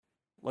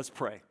Let's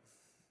pray.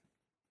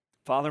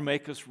 Father,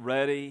 make us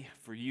ready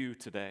for you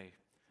today.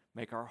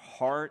 Make our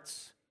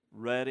hearts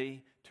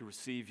ready to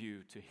receive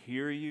you, to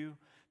hear you,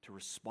 to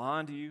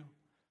respond to you.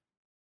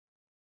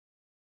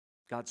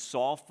 God,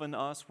 soften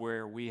us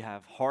where we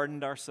have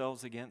hardened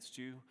ourselves against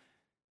you,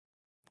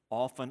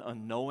 often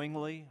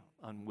unknowingly,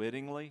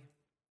 unwittingly.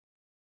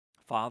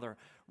 Father,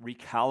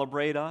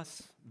 recalibrate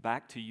us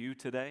back to you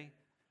today.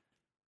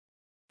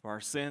 For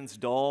our sins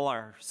dull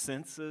our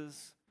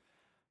senses,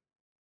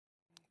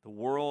 the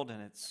world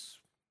and its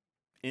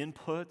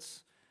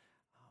inputs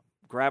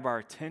grab our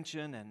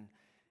attention,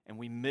 and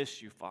we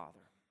miss you,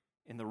 Father.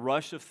 In the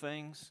rush of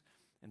things,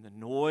 in the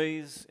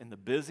noise, in the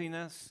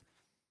busyness,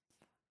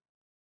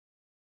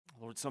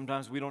 Lord,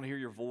 sometimes we don't hear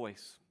your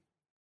voice.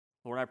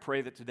 Lord, I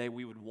pray that today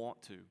we would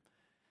want to,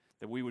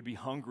 that we would be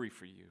hungry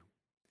for you.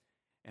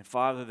 And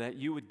Father, that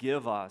you would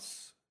give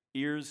us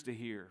ears to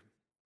hear,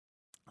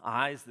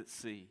 eyes that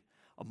see,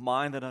 a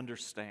mind that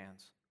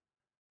understands.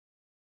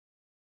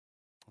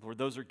 Lord,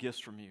 those are gifts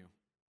from you.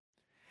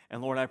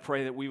 And Lord, I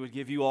pray that we would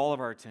give you all of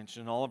our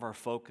attention, all of our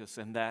focus,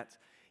 and that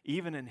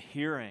even in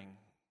hearing,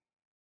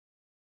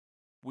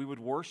 we would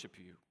worship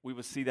you. We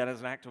would see that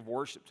as an act of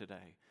worship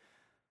today.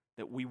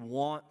 That we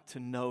want to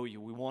know you.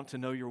 We want to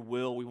know your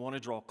will. We want to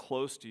draw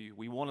close to you.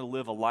 We want to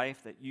live a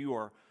life that you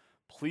are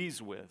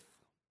pleased with.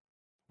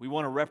 We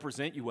want to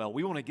represent you well.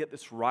 We want to get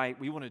this right.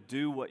 We want to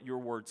do what your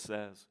word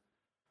says.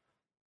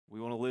 We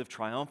want to live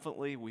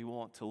triumphantly. We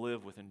want to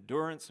live with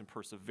endurance and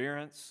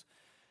perseverance.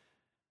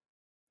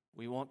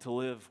 We want to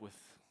live with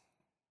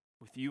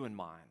you in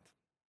mind.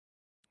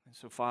 And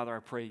so, Father, I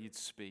pray you'd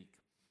speak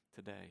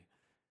today.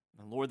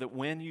 And Lord, that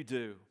when you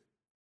do,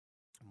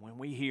 and when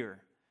we hear,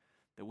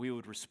 that we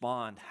would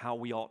respond how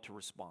we ought to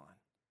respond.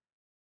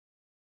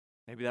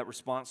 Maybe that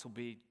response will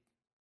be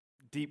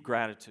deep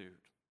gratitude,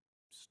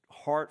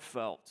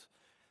 heartfelt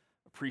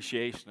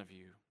appreciation of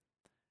you.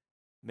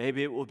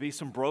 Maybe it will be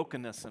some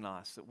brokenness in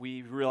us that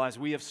we realize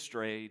we have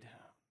strayed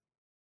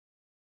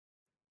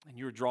and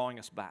you're drawing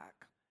us back.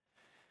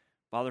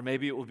 Father,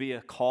 maybe it will be a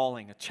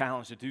calling, a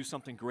challenge to do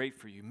something great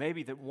for you.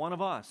 Maybe that one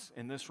of us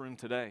in this room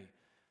today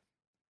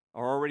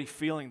are already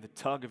feeling the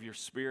tug of your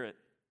Spirit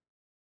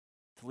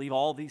to leave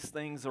all these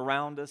things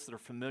around us that are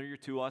familiar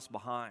to us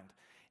behind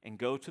and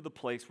go to the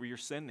place where you're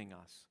sending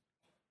us.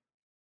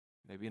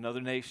 Maybe another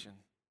nation.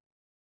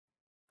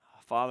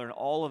 Father, in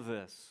all of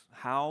this,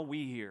 how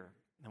we hear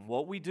and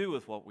what we do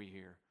with what we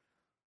hear,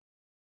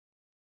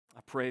 I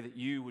pray that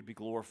you would be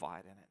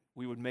glorified in it.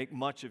 We would make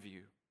much of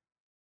you.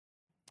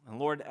 And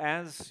Lord,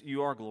 as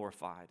you are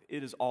glorified,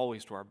 it is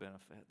always to our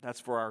benefit. That's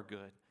for our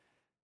good.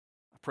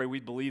 I pray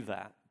we'd believe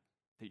that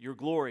your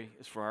glory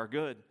is for our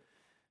good.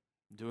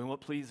 Doing what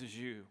pleases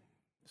you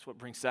is what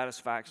brings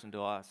satisfaction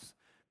to us,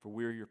 for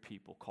we're your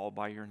people, called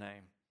by your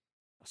name,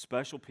 a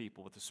special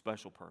people with a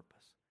special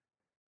purpose.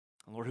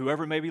 And Lord,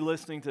 whoever may be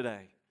listening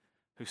today,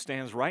 who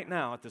stands right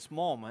now at this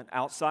moment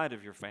outside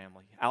of your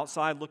family,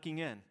 outside looking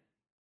in,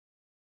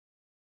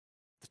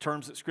 the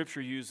terms that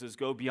Scripture uses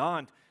go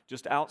beyond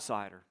just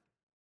outsider,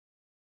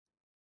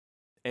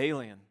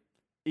 alien,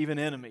 even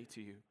enemy to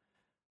you.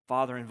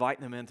 Father, invite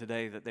them in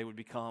today that they would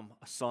become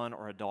a son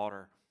or a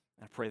daughter,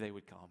 and I pray they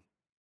would come.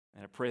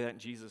 And I pray that in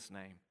Jesus'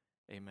 name,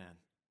 amen.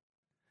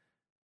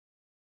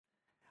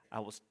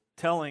 I was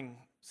telling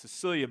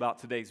Cecilia about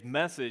today's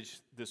message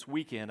this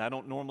weekend. I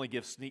don't normally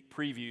give sneak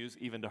previews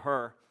even to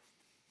her.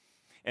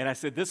 And I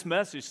said, this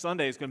message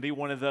Sunday is going to be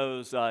one of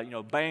those,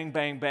 bang,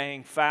 bang,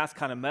 bang, fast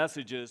kind of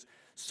messages,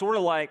 sort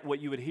of like what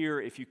you would hear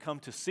if you come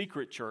to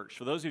Secret Church.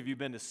 For those of you who've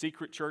been to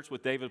Secret Church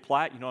with David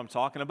Platt, you know what I'm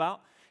talking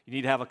about. You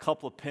need to have a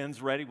couple of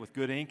pens ready with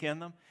good ink in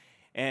them.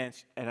 And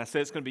I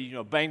said it's going to be,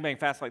 bang, bang,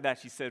 fast like that.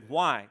 She said,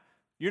 why?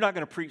 You're not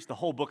going to preach the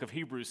whole book of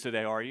Hebrews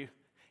today, are you?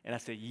 And I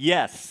said,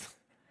 yes,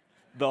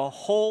 the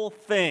whole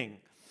thing.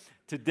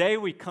 Today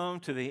we come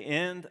to the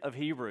end of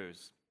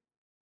Hebrews.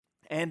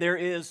 And there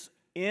is,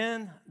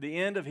 in the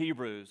end of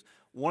Hebrews,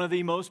 one of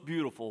the most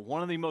beautiful,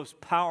 one of the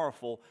most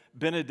powerful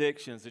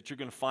benedictions that you're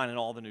going to find in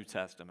all the New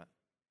Testament.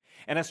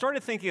 And I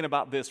started thinking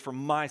about this for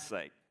my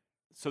sake.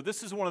 So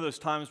this is one of those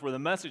times where the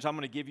message I'm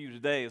going to give you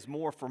today is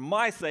more for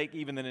my sake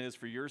even than it is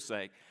for your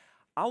sake.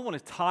 I want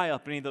to tie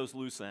up any of those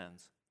loose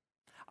ends.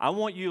 I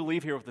want you to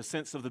leave here with a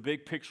sense of the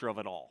big picture of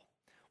it all.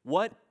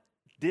 What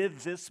did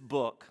this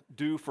book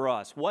do for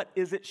us? What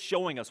is it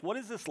showing us? What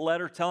is this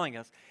letter telling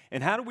us?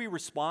 And how do we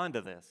respond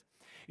to this?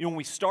 When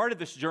we started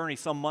this journey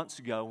some months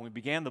ago, when we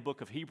began the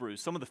book of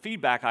Hebrews, some of the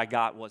feedback I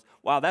got was,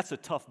 wow, that's a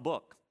tough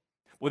book.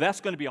 Well,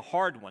 that's going to be a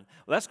hard one.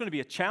 Well, that's going to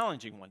be a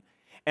challenging one.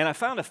 And I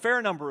found a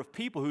fair number of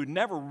people who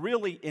never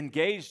really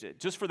engaged it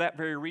just for that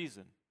very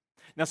reason.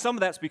 Now, some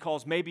of that's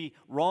because maybe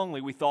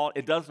wrongly we thought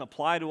it doesn't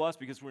apply to us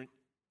because we're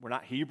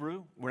not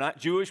Hebrew, we're not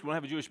Jewish, we don't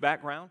have a Jewish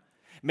background.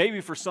 Maybe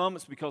for some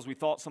it's because we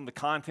thought some of the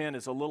content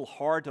is a little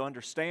hard to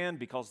understand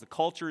because the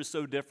culture is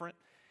so different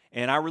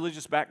and our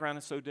religious background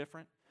is so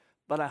different.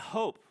 But I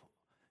hope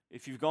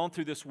if you've gone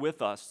through this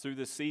with us through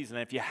this season,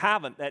 and if you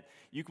haven't, that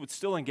you would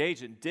still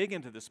engage and dig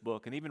into this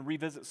book and even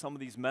revisit some of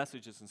these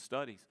messages and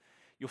studies.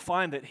 You'll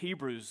find that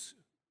Hebrews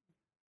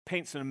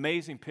paints an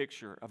amazing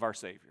picture of our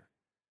Savior,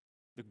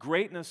 the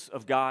greatness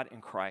of God in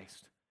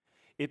Christ.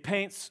 It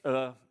paints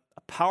a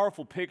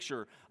powerful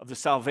picture of the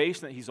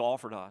salvation that He's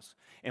offered us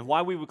and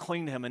why we would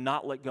cling to Him and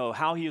not let go,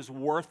 how He is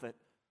worth it,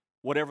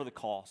 whatever the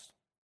cost.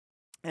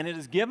 And it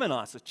has given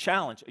us a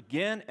challenge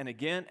again and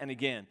again and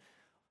again.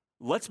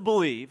 Let's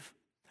believe,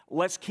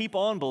 let's keep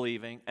on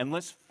believing, and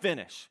let's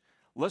finish.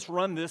 Let's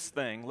run this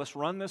thing, let's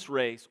run this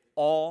race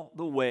all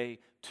the way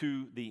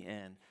to the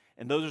end.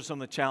 And those are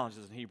some of the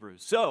challenges in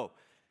Hebrews. So,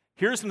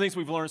 here's some things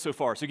we've learned so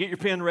far. So get your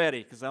pen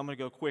ready, because I'm going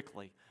to go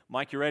quickly.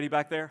 Mike, you ready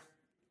back there?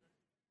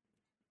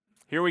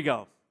 Here we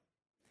go.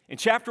 In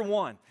chapter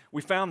 1,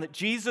 we found that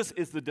Jesus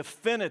is the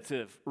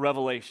definitive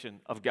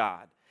revelation of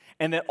God,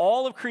 and that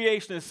all of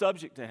creation is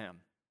subject to Him.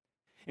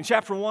 In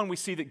chapter 1, we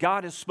see that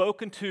God has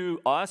spoken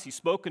to us, He's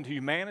spoken to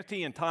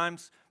humanity in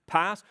times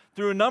past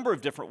through a number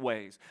of different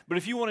ways. But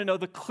if you want to know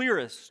the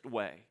clearest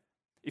way,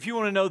 if you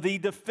want to know the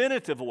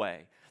definitive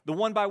way, the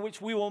one by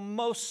which we will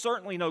most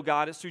certainly know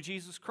God is through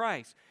Jesus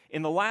Christ.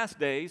 In the last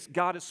days,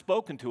 God has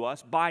spoken to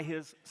us by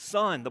His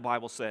Son, the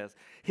Bible says.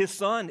 His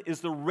Son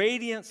is the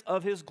radiance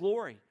of His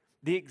glory,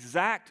 the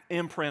exact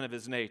imprint of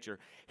His nature.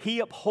 He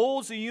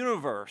upholds the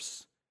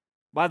universe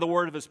by the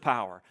word of His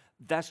power.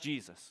 That's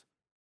Jesus.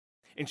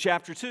 In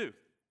chapter 2,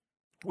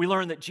 we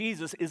learn that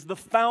Jesus is the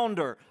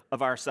founder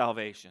of our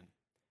salvation.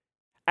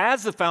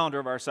 As the founder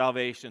of our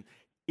salvation,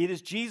 it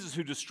is Jesus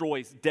who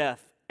destroys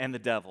death and the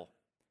devil.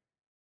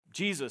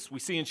 Jesus, we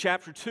see in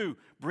chapter 2,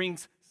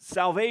 brings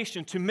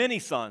salvation to many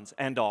sons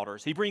and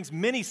daughters. He brings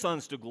many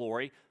sons to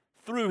glory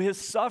through His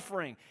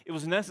suffering. It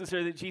was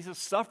necessary that Jesus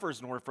suffers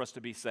in order for us to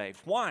be saved.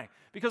 Why?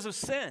 Because of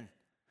sin.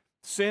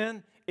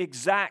 Sin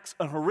exacts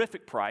a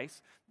horrific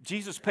price.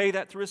 Jesus paid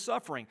that through His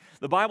suffering.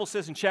 The Bible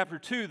says in chapter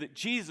 2 that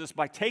Jesus,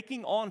 by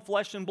taking on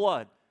flesh and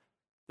blood,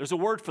 there's a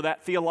word for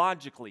that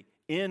theologically,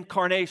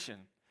 incarnation.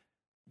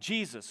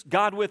 Jesus,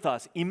 God with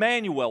us,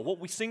 Emmanuel, what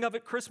we sing of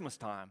at Christmas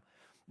time.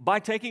 By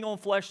taking on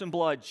flesh and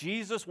blood,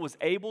 Jesus was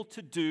able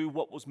to do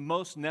what was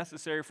most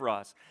necessary for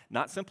us.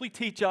 Not simply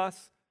teach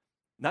us,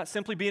 not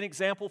simply be an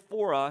example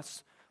for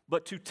us,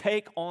 but to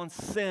take on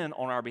sin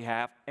on our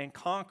behalf and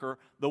conquer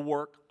the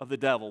work of the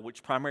devil,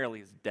 which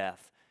primarily is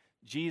death.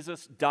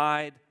 Jesus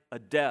died a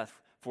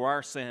death for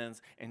our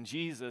sins, and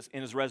Jesus,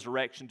 in His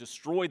resurrection,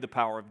 destroyed the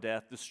power of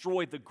death,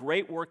 destroyed the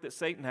great work that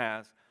Satan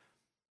has,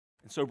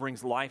 and so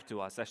brings life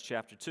to us. That's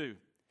chapter 2.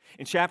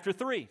 In chapter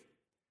 3,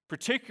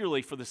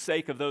 particularly for the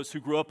sake of those who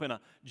grew up in a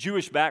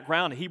Jewish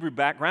background, a Hebrew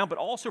background, but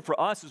also for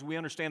us as we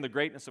understand the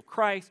greatness of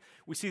Christ,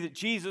 we see that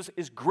Jesus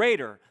is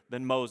greater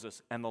than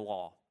Moses and the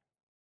law.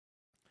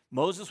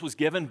 Moses was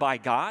given by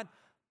God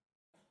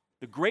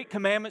the great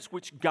commandments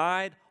which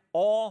guide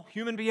all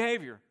human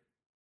behavior,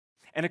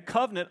 and a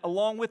covenant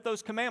along with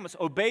those commandments.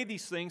 Obey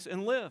these things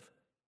and live.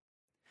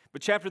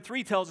 But chapter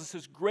 3 tells us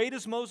as great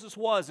as Moses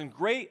was and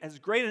as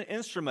great an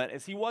instrument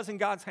as he was in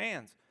God's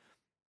hands,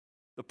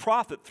 the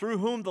prophet through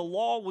whom the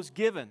law was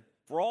given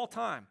for all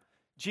time,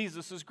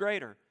 Jesus is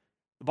greater.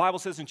 The Bible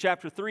says in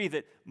chapter 3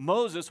 that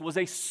Moses was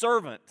a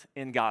servant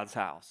in God's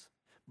house,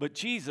 but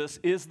Jesus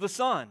is the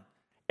Son.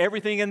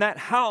 Everything in that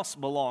house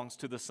belongs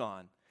to the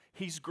Son.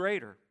 He's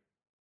greater.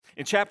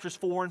 In chapters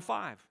 4 and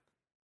 5,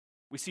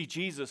 we see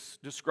Jesus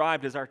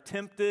described as our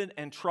tempted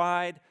and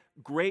tried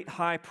great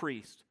high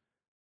priest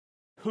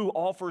who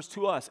offers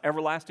to us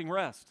everlasting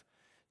rest.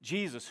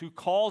 Jesus, who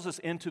calls us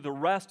into the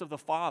rest of the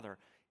Father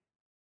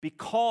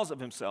because of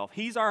Himself.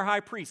 He's our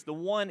high priest, the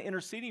one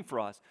interceding for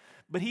us.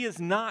 But He is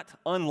not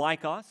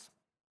unlike us.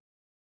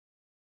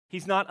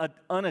 He's not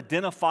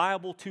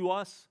unidentifiable to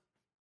us.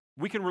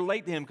 We can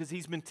relate to Him because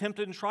He's been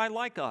tempted and tried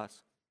like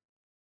us.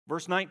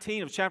 Verse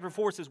 19 of chapter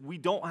 4 says, we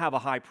don't have a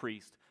high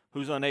priest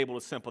who's unable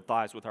to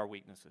sympathize with our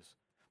weaknesses,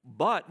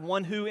 but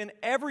one who in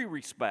every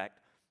respect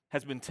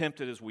has been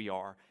tempted as we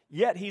are,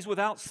 yet He's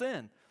without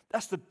sin.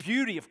 That's the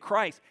beauty of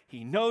Christ.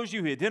 He knows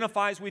you, He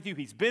identifies with you,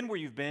 He's been where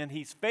you've been,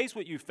 He's faced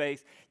what you've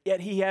faced, yet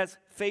He has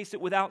faced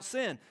it without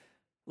sin.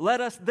 Let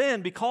us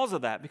then, because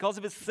of that, because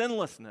of His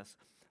sinlessness,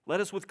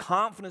 let us with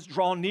confidence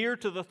draw near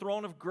to the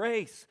throne of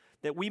grace,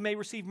 that we may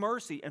receive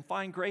mercy and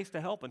find grace to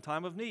help in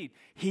time of need.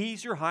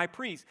 He's your high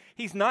priest.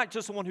 He's not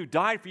just the one who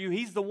died for you,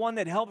 He's the one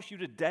that helps you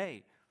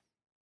today.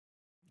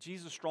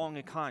 Jesus is strong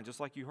and kind, just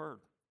like you heard.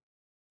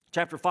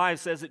 Chapter 5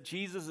 says that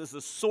Jesus is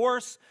the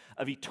source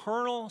of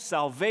eternal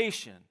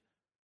salvation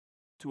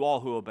to all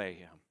who obey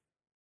Him.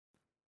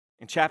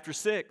 In chapter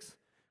 6,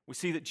 we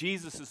see that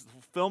Jesus is the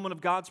fulfillment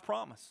of God's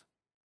promise.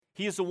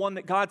 He is the one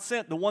that God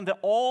sent, the one that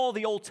all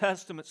the Old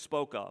Testament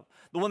spoke of,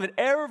 the one that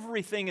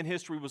everything in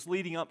history was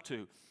leading up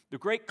to, the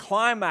great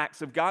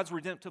climax of God's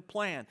redemptive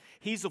plan.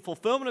 He's the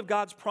fulfillment of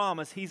God's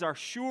promise. He's our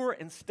sure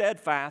and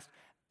steadfast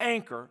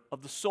anchor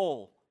of the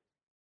soul.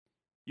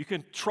 You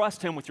can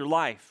trust Him with your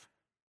life.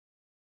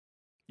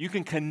 You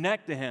can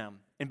connect to Him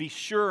and be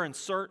sure and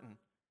certain.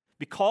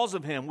 Because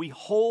of Him, we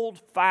hold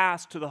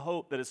fast to the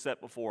hope that is set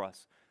before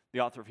us,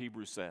 the author of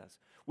Hebrews says.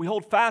 We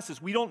hold fast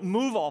as we don't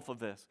move off of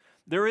this.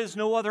 There is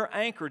no other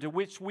anchor to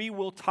which we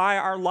will tie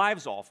our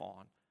lives off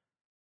on.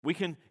 We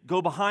can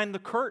go behind the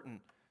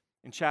curtain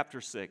in chapter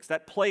 6,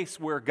 that place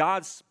where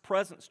God's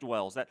presence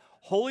dwells, that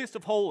holiest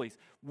of holies,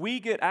 we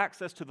get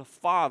access to the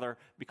Father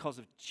because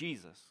of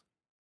Jesus.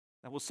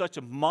 That was such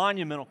a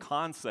monumental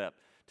concept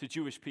to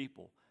Jewish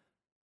people.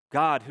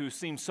 God, who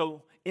seems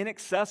so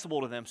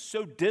inaccessible to them,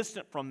 so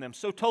distant from them,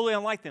 so totally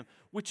unlike them,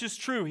 which is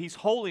true. He's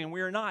holy and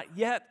we are not.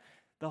 Yet,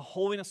 the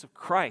holiness of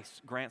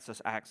Christ grants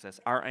us access,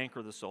 our anchor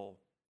of the soul.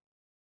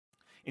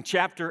 In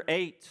chapter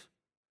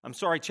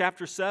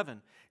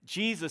 7,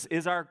 Jesus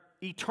is our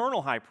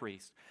eternal high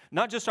priest.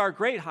 Not just our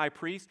great high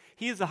priest,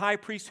 he is the high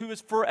priest who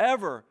is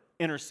forever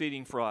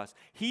interceding for us.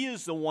 He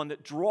is the one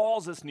that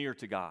draws us near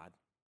to God.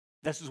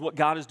 This is what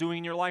God is doing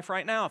in your life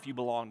right now if you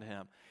belong to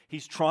him.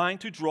 He's trying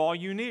to draw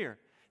you near.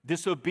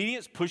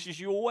 Disobedience pushes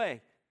you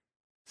away.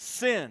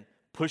 Sin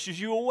pushes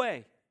you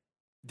away.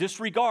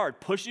 Disregard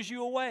pushes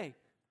you away.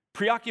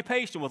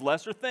 Preoccupation with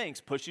lesser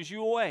things pushes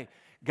you away.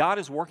 God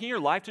is working your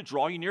life to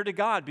draw you near to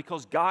God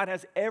because God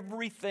has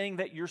everything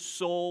that your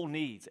soul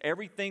needs.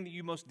 Everything that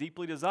you most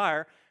deeply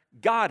desire,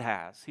 God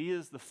has. He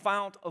is the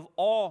fount of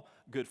all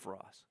good for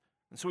us.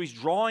 And so he's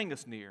drawing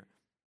us near.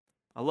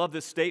 I love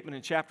this statement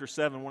in chapter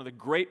 7, one of the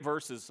great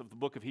verses of the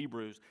book of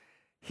Hebrews.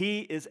 He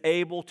is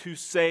able to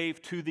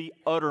save to the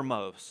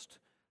uttermost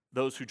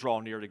those who draw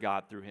near to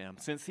God through him,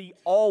 since he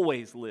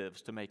always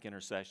lives to make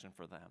intercession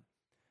for them.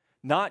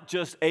 Not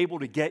just able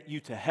to get you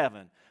to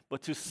heaven,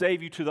 but to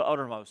save you to the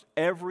uttermost.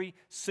 Every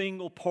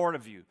single part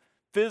of you,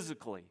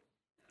 physically,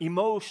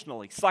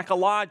 emotionally,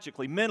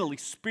 psychologically, mentally,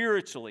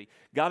 spiritually,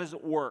 God is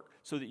at work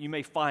so that you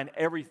may find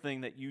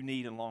everything that you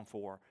need and long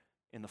for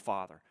in the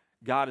Father.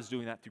 God is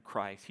doing that through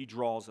Christ. He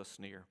draws us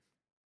near.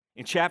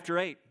 In chapter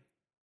 8,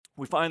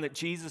 we find that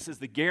Jesus is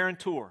the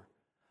guarantor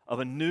of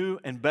a new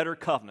and better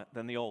covenant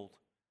than the old.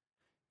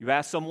 You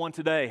ask someone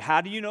today, how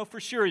do you know for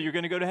sure you're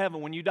going to go to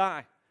heaven when you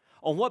die?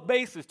 On what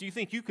basis do you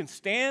think you can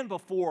stand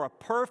before a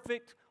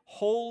perfect,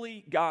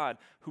 holy God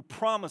who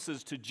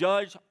promises to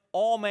judge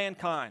all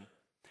mankind?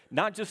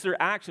 Not just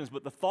their actions,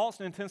 but the thoughts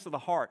and intents of the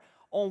heart.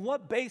 On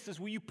what basis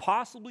will you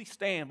possibly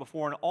stand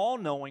before an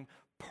all-knowing,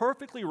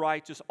 perfectly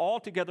righteous,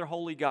 altogether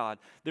holy God?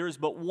 There is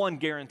but one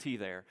guarantee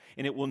there,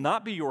 and it will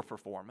not be your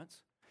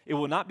performance. It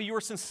will not be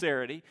your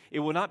sincerity. It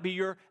will not be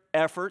your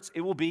efforts.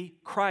 It will be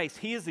Christ.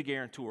 He is the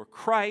guarantor.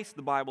 Christ,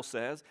 the Bible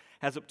says,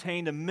 has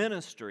obtained a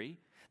ministry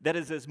that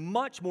is as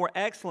much more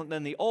excellent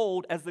than the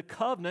old as the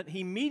covenant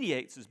he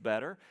mediates is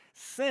better,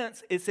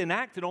 since it's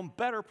enacted on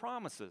better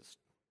promises.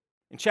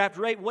 In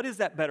chapter 8, what is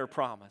that better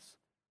promise?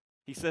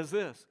 He says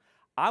this,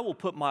 I will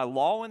put my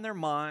law in their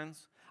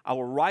minds, I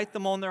will write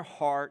them on their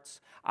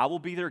hearts, I will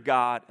be their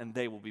God, and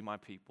they will be my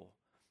people.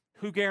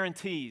 Who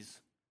guarantees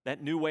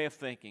that new way of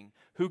thinking?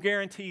 Who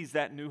guarantees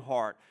that new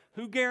heart?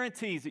 Who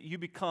guarantees that you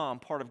become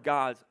part of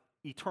God's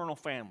eternal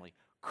family?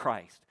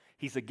 Christ.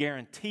 He's a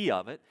guarantee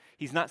of it.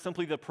 He's not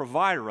simply the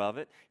provider of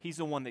it. He's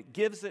the one that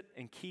gives it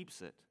and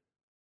keeps it.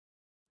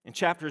 In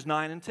chapters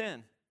 9 and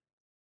 10,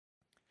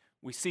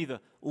 we see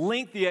the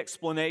lengthy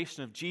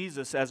explanation of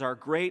Jesus as our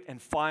great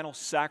and final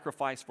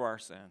sacrifice for our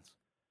sins.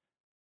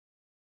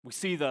 We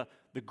see the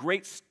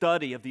great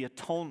study of the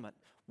atonement.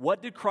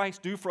 What did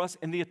Christ do for us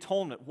in the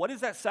atonement? What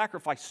is that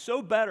sacrifice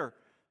so better,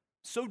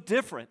 so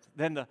different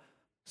than the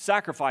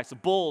sacrifice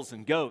of bulls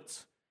and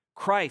goats?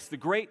 Christ, the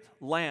great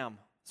Lamb,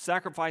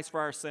 sacrifice for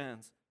our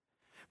sins.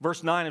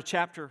 Verse 9 of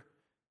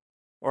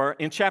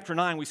in chapter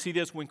 9, we see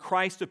this: when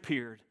Christ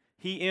appeared,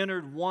 he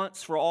entered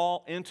once for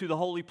all into the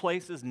holy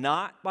places,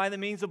 not by the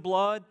means of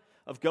blood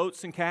of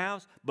goats and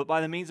calves, but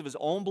by the means of his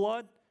own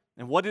blood.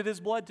 And what did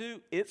his blood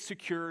do? It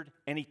secured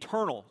an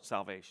eternal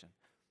salvation.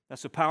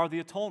 That's the power of the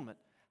atonement.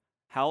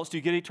 How else do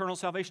you get eternal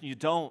salvation? You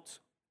don't.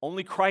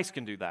 Only Christ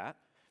can do that.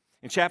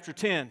 In chapter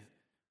 10,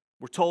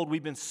 we're told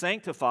we've been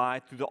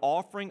sanctified through the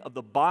offering of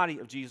the body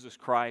of Jesus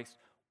Christ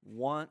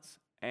once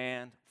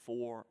and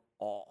for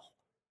all.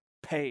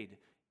 Paid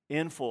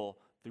in full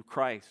through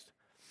Christ.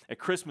 At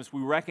Christmas,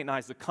 we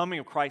recognize the coming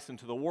of Christ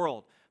into the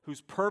world,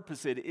 whose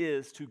purpose it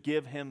is to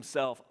give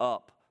himself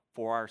up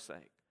for our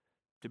sake,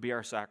 to be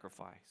our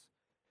sacrifice.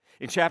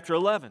 In chapter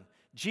 11,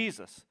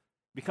 Jesus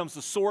becomes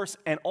the source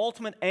and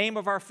ultimate aim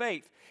of our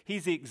faith.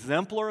 He's the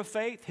exemplar of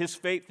faith. His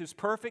faith is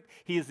perfect.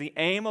 He is the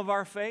aim of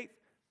our faith,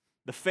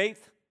 the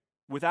faith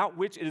without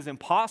which it is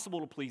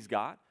impossible to please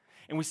God.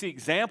 And we see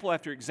example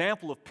after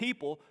example of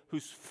people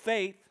whose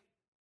faith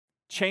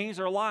changed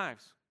their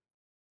lives.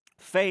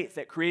 Faith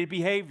that created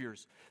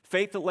behaviors.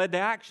 Faith that led to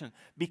action.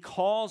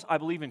 Because I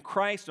believe in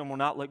Christ and will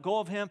not let go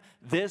of him,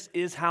 this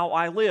is how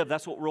I live.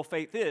 That's what real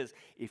faith is.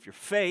 If your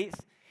faith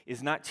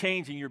is not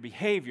changing your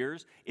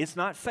behaviors, it's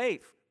not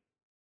faith.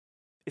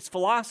 It's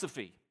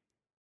philosophy.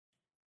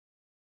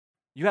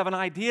 You have an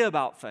idea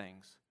about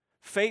things.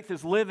 Faith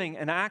is living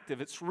and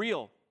active. It's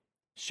real.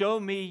 Show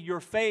me your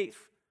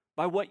faith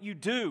by what you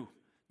do,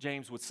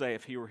 James would say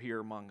if he were here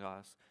among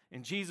us.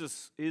 And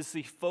Jesus is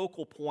the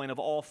focal point of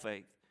all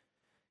faith.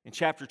 In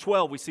chapter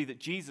 12, we see that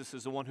Jesus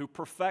is the one who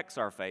perfects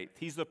our faith.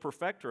 He's the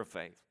perfecter of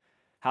faith.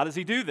 How does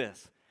he do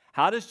this?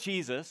 How does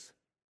Jesus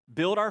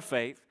build our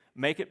faith,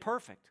 make it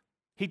perfect?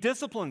 He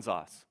disciplines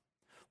us.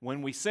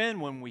 When we sin,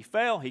 when we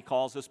fail, he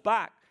calls us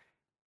back.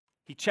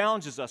 He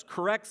challenges us,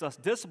 corrects us,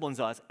 disciplines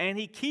us, and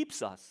He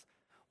keeps us.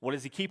 What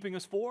is He keeping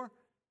us for?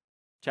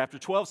 Chapter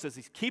 12 says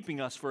He's keeping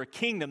us for a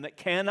kingdom that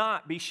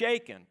cannot be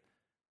shaken.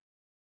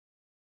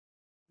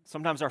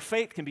 Sometimes our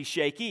faith can be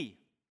shaky.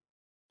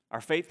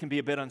 Our faith can be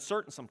a bit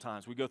uncertain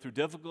sometimes. We go through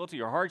difficulty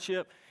or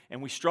hardship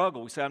and we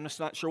struggle. We say, I'm just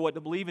not sure what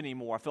to believe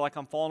anymore. I feel like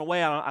I'm falling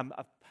away.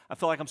 I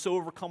feel like I'm so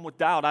overcome with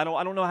doubt. I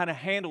don't know how to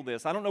handle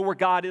this. I don't know where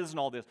God is in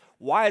all this.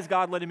 Why is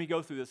God letting me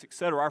go through this,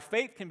 etc.? Our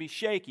faith can be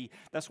shaky.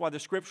 That's why the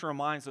Scripture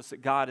reminds us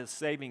that God is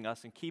saving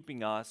us and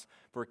keeping us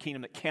for a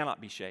kingdom that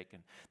cannot be shaken.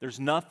 There's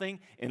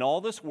nothing in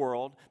all this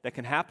world that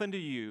can happen to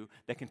you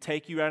that can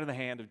take you out of the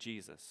hand of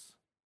Jesus.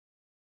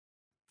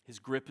 His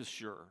grip is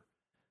sure.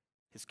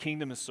 His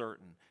kingdom is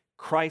certain.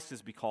 Christ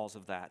is because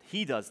of that.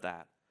 He does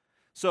that.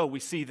 So we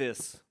see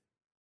this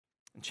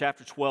in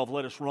chapter 12.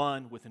 Let us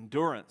run with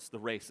endurance the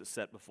race that's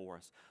set before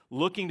us,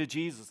 looking to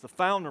Jesus, the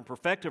founder and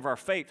perfecter of our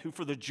faith, who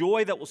for the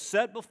joy that was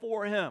set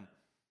before Him,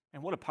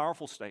 and what a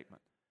powerful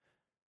statement.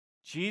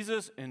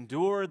 Jesus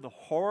endured the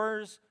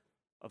horrors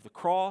of the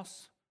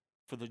cross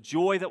for the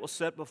joy that was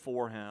set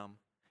before Him.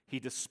 He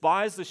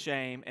despised the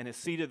shame and is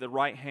seated at the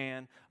right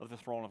hand of the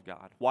throne of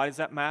God. Why does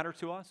that matter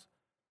to us?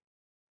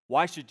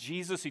 Why should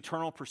Jesus'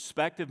 eternal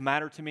perspective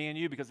matter to me and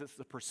you? Because it's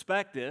the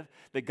perspective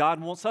that God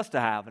wants us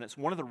to have, and it's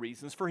one of the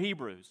reasons for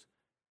Hebrews.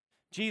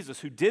 Jesus,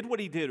 who did what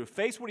He did, who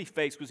faced what He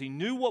faced, because He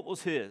knew what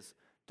was His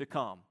to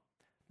come.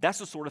 That's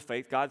the sort of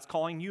faith God's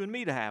calling you and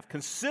me to have.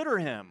 Consider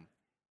Him.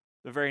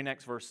 The very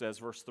next verse says,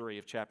 verse 3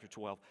 of chapter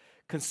 12,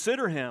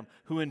 consider Him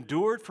who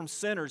endured from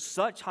sinners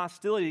such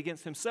hostility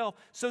against Himself,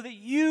 so that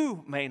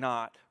you may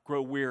not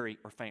grow weary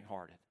or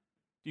faint-hearted.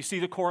 Do you see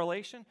the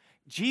correlation?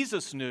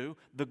 Jesus knew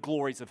the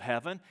glories of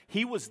heaven.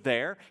 He was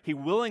there. He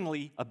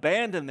willingly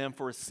abandoned them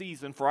for a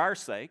season for our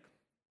sake.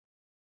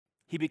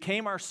 He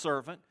became our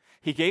servant.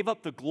 He gave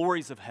up the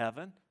glories of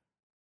heaven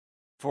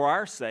for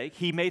our sake.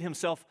 He made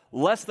Himself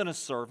less than a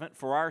servant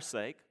for our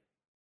sake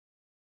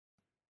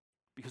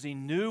because He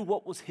knew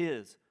what was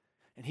His.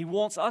 And He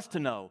wants us to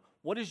know,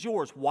 what is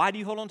yours? Why do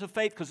you hold on to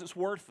faith? Because it's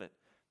worth it.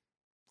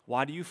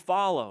 Why do you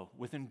follow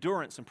with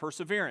endurance and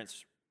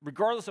perseverance,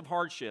 regardless of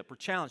hardship or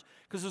challenge?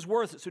 Because it's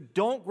worth it. So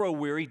don't grow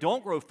weary.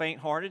 Don't grow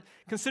faint-hearted.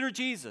 Consider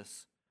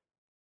Jesus,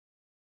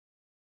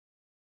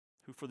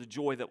 who for the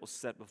joy that was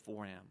set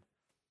before Him.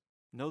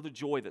 Know the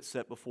joy that's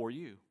set before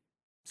you.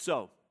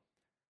 So,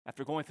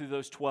 after going through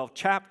those 12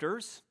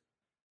 chapters,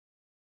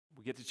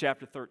 we get to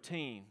chapter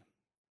 13.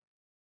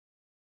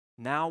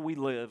 Now we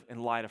live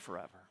in light of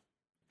forever.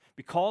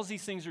 Because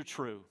these things are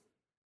true,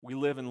 we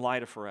live in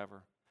light of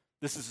forever.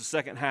 This is the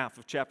second half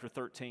of chapter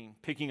 13,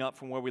 picking up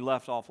from where we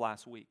left off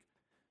last week.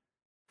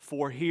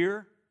 For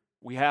here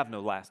we have no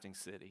lasting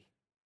city,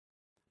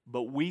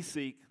 but we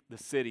seek the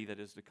city that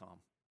is to come.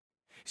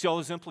 See all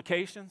those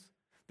implications?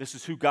 This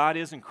is who God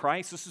is in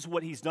Christ. This is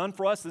what He's done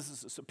for us. This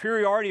is the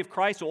superiority of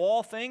Christ to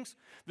all things.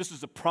 This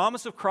is the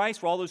promise of Christ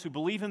for all those who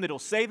believe Him, that He'll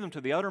save them to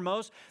the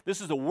uttermost.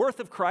 This is the worth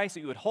of Christ, that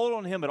you would hold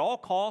on to Him at all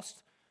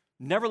costs,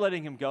 never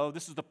letting Him go.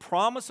 This is the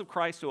promise of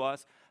Christ to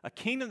us, a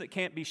kingdom that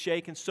can't be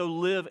shaken, so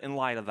live in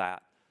light of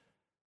that.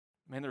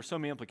 Man, there are so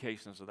many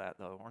implications of that,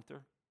 though, aren't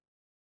there?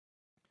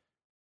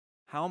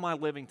 How am I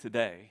living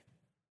today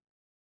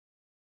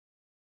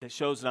that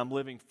shows that I'm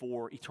living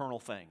for eternal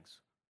things?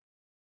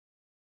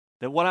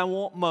 That what I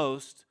want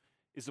most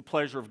is the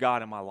pleasure of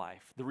God in my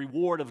life, the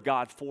reward of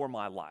God for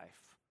my life.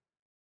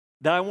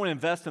 That I want to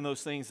invest in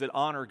those things that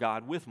honor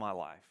God with my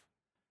life.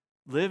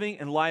 Living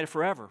in light of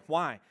forever.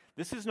 Why?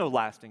 This is no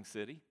lasting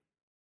city.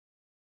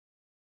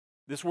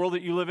 This world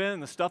that you live in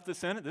and the stuff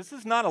that's in it, this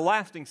is not a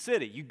lasting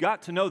city. You've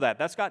got to know that.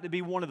 That's got to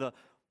be one of the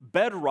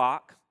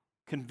bedrock,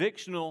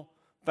 convictional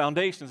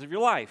foundations of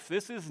your life.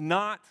 This is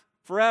not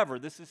forever.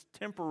 This is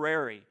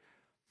temporary.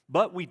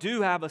 But we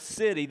do have a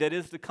city that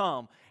is to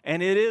come,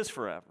 and it is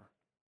forever.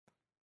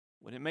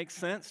 Would it make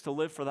sense to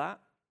live for that?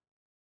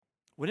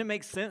 Would it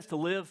make sense to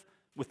live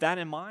with that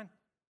in mind?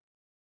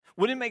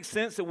 Would it make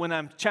sense that when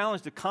I'm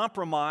challenged to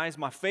compromise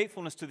my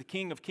faithfulness to the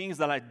King of Kings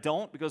that I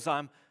don't, because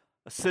I'm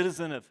a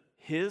citizen of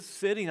His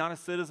city, not a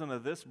citizen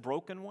of this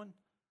broken one?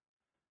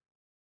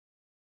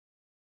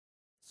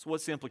 So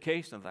what's the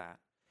implication of that?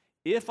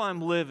 If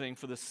I'm living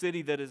for the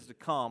city that is to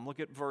come, look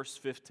at verse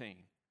 15.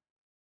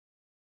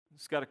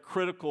 It's got a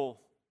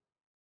critical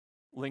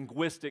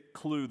linguistic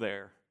clue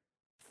there.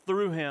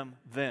 Through Him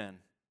then.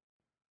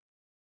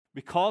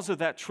 Because of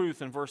that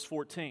truth in verse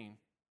 14,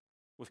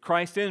 with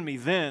Christ in me,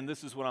 then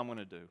this is what I'm going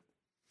to do.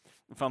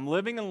 If I'm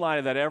living in light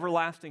of that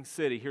everlasting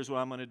city, here's what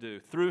I'm going to do.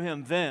 Through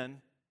Him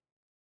then,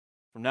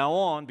 from now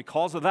on,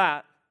 because of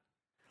that,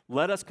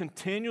 let us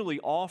continually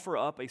offer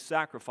up a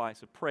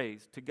sacrifice of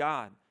praise to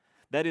God.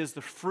 That is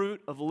the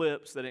fruit of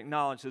lips that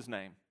acknowledge His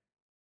name.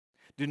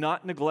 Do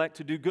not neglect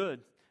to do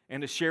good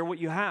and to share what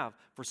you have,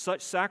 for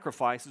such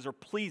sacrifices are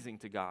pleasing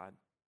to God.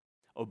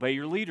 Obey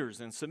your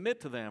leaders and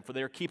submit to them, for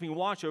they are keeping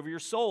watch over your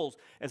souls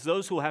as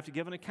those who will have to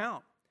give an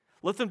account.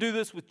 Let them do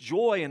this with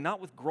joy and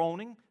not with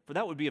groaning, for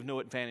that would be of no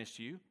advantage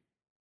to you.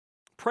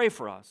 Pray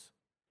for us,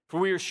 for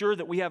we are sure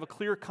that we have a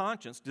clear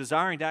conscience,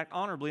 desiring to act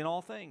honorably in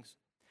all things.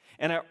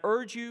 And I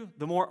urge you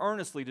the more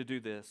earnestly to do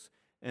this,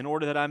 in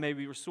order that I may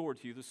be restored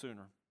to you the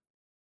sooner.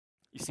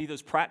 You see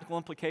those practical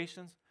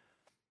implications?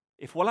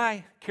 If what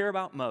I care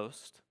about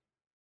most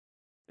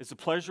is the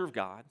pleasure of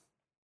God,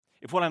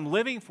 if what I'm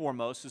living for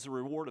most is the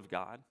reward of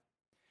God,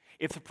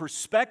 if the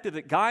perspective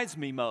that guides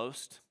me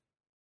most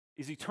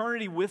is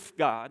eternity with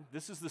God,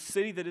 this is the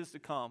city that is to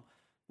come,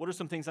 what are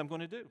some things I'm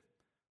going to do?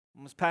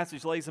 And this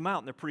passage lays them out,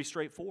 and they're pretty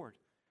straightforward.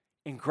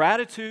 In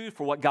gratitude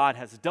for what God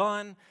has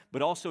done,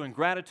 but also in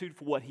gratitude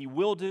for what He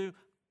will do,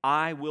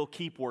 I will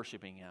keep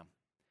worshiping Him.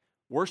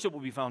 Worship will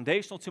be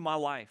foundational to my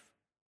life.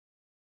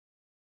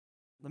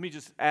 Let me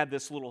just add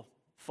this little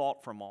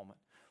thought for a moment.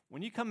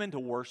 When you come into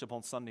worship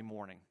on Sunday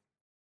morning,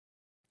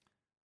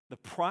 the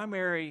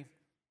primary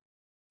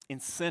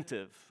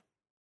incentive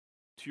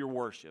to your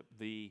worship,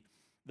 the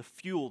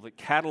fuel that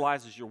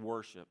catalyzes your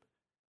worship,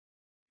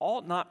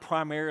 ought not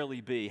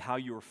primarily be how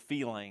you're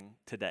feeling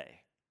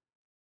today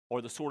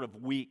or the sort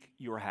of week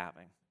you're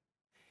having.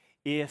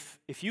 If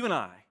you and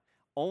I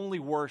only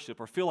worship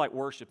or feel like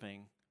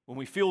worshiping when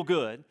we feel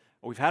good,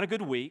 or we've had a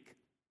good week,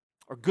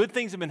 or good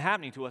things have been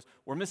happening to us,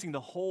 we're missing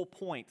the whole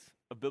point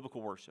of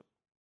biblical worship.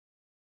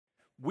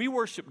 We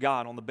worship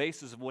God on the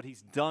basis of what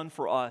He's done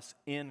for us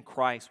in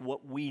Christ,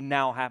 what we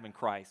now have in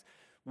Christ.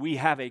 We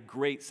have a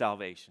great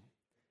salvation.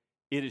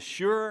 It is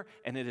sure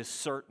and it is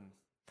certain.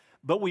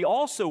 But we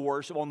also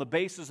worship on the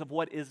basis of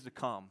what is to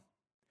come.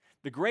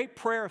 The great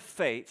prayer of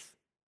faith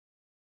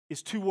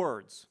is 2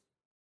 words.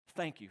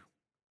 Thank you.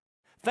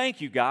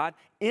 Thank you, God,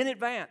 in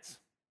advance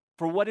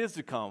for what is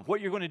to come,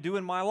 what you're going to do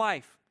in my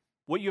life,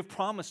 what you have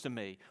promised to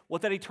me,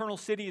 what that eternal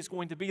city is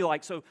going to be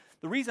like. So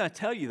the reason I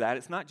tell you that,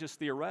 it's not just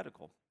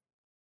theoretical.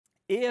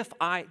 If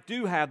I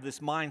do have this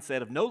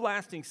mindset of no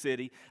lasting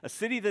city, a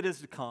city that is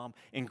to come,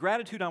 in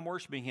gratitude I'm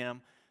worshiping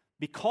Him,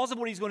 because of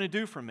what He's going to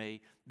do for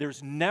me,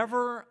 there's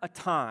never a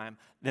time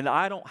that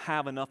I don't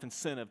have enough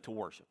incentive to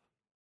worship.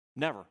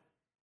 Never.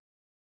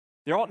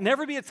 There ought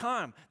never be a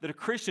time that a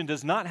Christian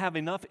does not have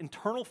enough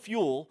internal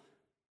fuel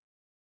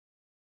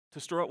to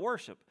stir up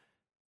worship.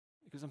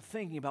 Because I'm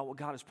thinking about what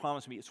God has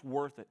promised me. It's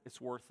worth it.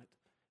 It's worth it.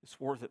 It's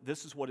worth it.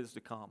 This is what is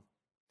to come.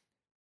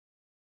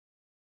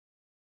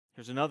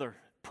 Here's another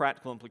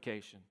practical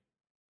implication.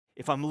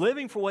 If I'm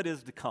living for what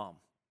is to come,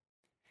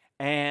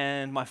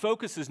 and my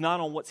focus is not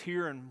on what's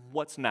here and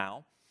what's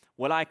now,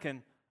 what I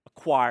can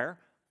acquire,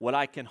 what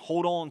I can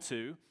hold on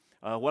to,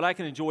 what I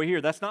can enjoy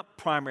here, that's not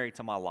primary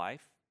to my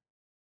life.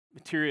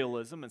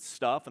 Materialism and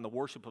stuff and the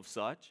worship of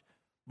such,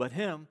 but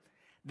Him.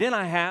 Then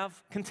I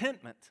have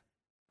contentment.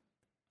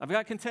 I've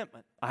got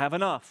contentment. I have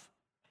enough.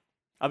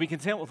 I'll be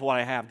content with what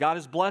I have. God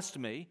has blessed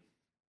me,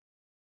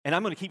 and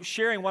I'm going to keep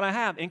sharing what I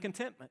have in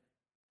contentment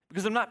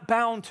because I'm not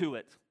bound to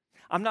it.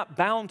 I'm not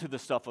bound to the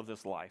stuff of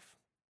this life.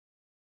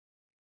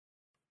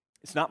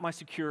 It's not my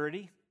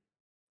security.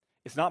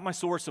 It's not my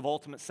source of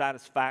ultimate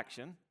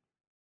satisfaction.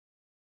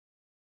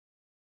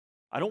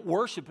 I don't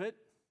worship it.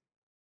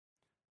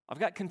 I've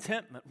got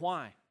contentment.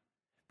 Why?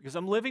 Because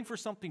I'm living for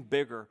something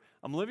bigger.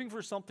 I'm living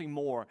for something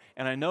more.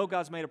 And I know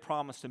God's made a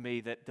promise to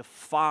me that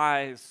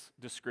defies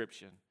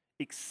description,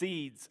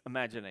 exceeds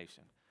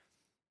imagination.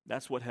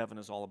 That's what heaven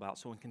is all about.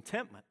 So in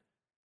contentment,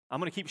 I'm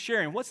going to keep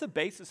sharing. What's the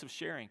basis of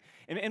sharing?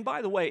 And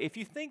by the way, if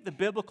you think the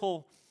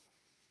biblical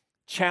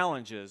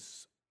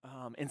challenges,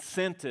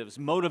 incentives,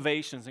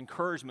 motivations,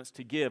 encouragements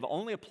to give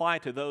only apply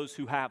to those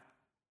who have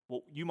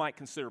what you might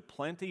consider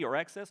plenty or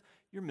excess,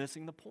 you're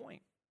missing the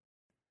point.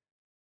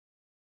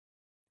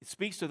 It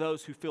speaks to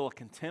those who feel a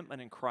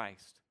contentment in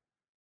Christ,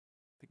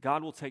 that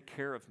God will take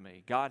care of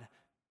me. God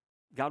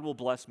will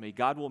bless me.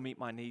 God will meet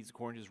my needs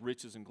according to His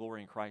riches and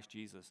glory in Christ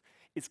Jesus.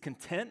 It's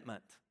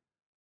contentment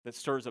that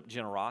stirs up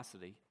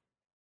generosity,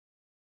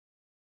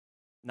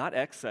 not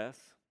excess,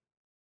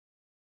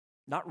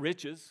 not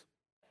riches.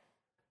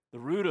 The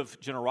root of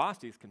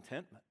generosity is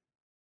contentment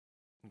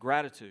and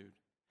gratitude.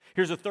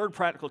 Here's a third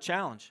practical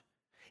challenge.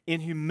 In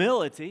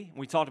humility,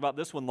 we talked about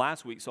this one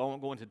last week, so I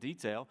won't go into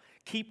detail,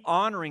 keep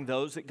honoring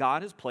those that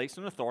God has placed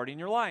in authority in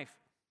your life.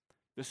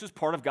 This is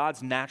part of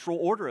God's natural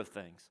order of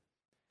things.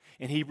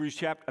 In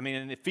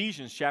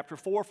Ephesians chapter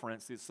 4, for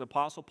instance, the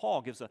Apostle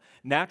Paul gives a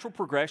natural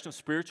progression of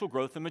spiritual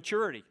growth and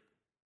maturity.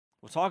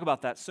 We'll talk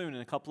about that soon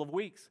in a couple of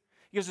weeks.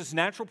 He gives this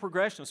natural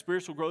progression of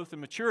spiritual growth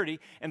and maturity,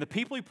 and the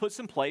people He puts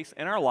in place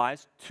in our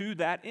lives to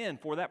that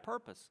end, for that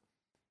purpose.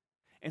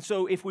 And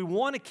so if we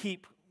want to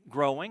keep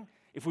growing,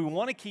 if we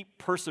want to keep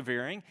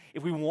persevering,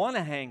 if we want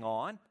to hang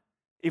on,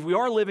 if we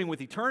are living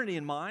with eternity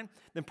in mind,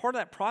 then part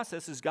of that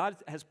process is God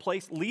has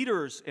placed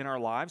leaders in our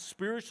lives,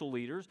 spiritual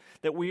leaders,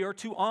 that we are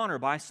to honor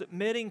by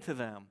submitting to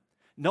them,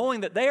 knowing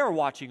that they are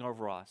watching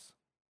over us.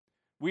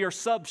 We are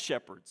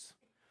sub-shepherds.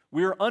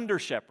 We are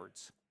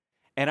under-shepherds.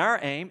 And our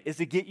aim is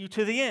to get you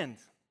to the end.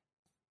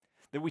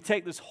 That we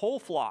take this whole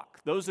flock,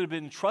 those that have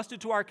been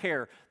entrusted to our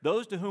care,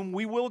 those to whom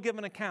we will give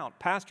an account,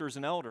 pastors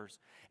and elders,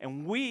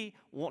 and we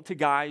want to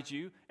guide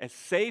you as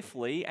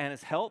safely and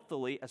as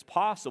healthily as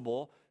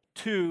possible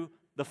to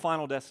the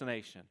final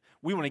destination.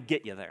 We want to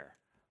get you there.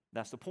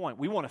 That's the point.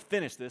 We want to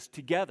finish this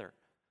together.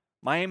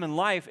 My aim in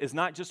life is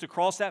not just to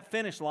cross that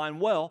finish line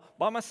well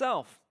by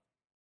myself.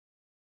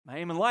 My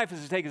aim in life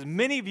is to take as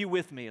many of you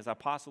with me as I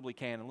possibly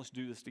can, and let's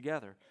do this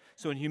together.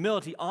 So in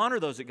humility, honor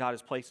those that God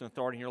has placed in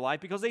authority in your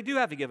life because they do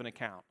have to give an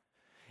account.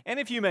 And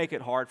if you make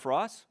it hard for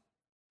us,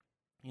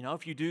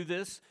 if you do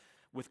this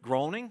with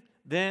groaning,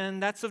 then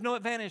that's of no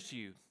advantage to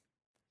you.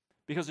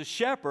 Because a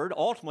shepherd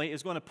ultimately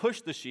is going to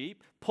push the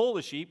sheep, pull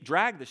the sheep,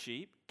 drag the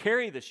sheep,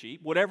 carry the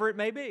sheep, whatever it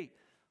may be.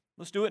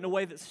 Let's do it in a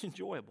way that's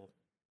enjoyable.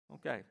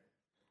 Okay.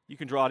 You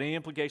can draw any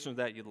implications of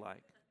that you'd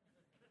like.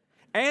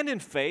 And in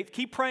faith,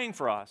 keep praying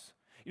for us.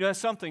 That's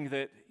something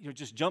that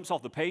just jumps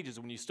off the pages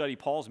when you study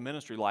Paul's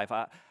ministry life.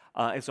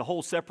 It's a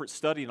whole separate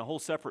study and a whole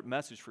separate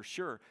message for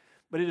sure.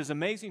 But it is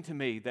amazing to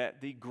me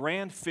that the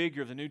grand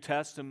figure of the New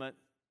Testament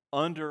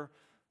under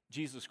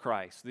Jesus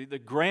Christ, the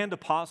grand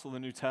apostle of the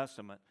New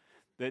Testament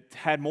that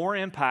had more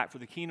impact for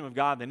the kingdom of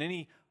God than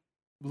any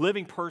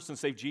living person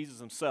save Jesus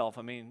himself.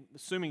 I mean,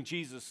 assuming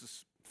Jesus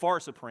is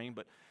far supreme,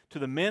 but to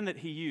the men that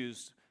he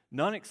used,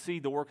 none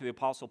exceed the work of the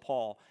Apostle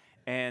Paul.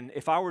 And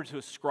if I were to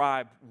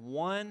ascribe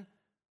one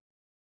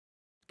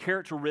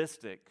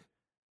characteristic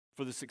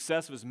for the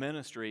success of his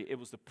ministry, it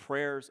was the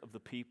prayers of the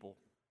people.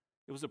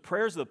 It was the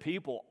prayers of the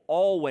people.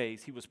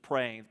 Always he was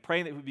praying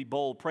that he would be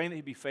bold, praying that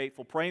he'd be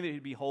faithful, praying that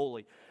he'd be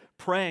holy,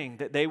 praying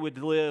that they would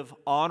live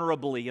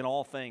honorably in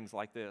all things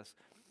like this,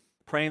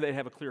 praying that they'd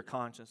have a clear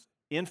conscience.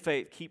 In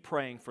faith, keep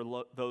praying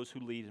for those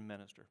who lead and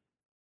minister.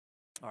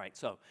 All right,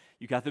 so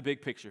you got the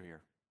big picture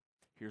here.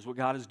 Here's what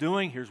God is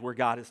doing. Here's where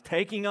God is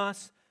taking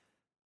us.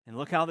 And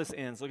look how this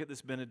ends. Look at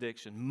this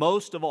benediction.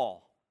 Most of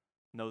all,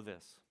 know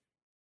this.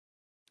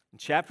 In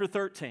chapter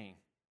 13,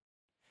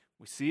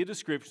 we see a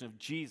description of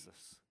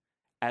Jesus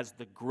as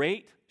the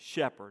great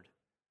shepherd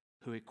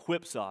who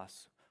equips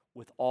us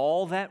with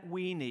all that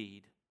we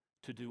need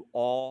to do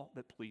all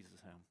that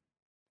pleases him.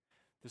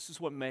 This is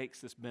what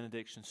makes this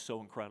benediction so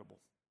incredible.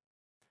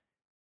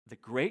 The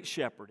great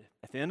shepherd,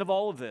 at the end of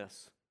all of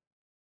this,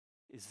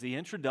 is the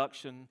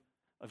introduction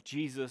of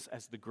Jesus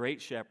as the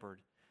great shepherd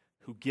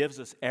who gives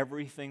us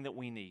everything that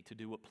we need to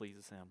do what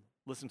pleases him.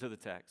 Listen to the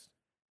text.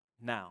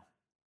 Now,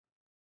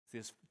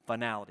 this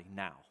finality,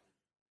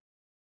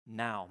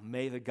 now,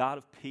 may the God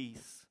of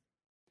peace,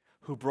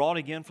 who brought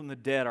again from the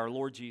dead our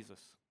Lord Jesus,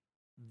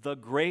 the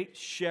great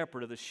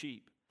shepherd of the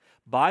sheep,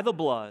 by the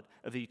blood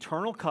of the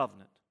eternal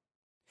covenant,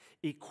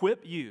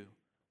 equip you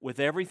with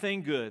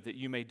everything good that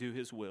you may do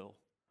his will,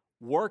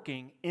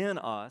 working in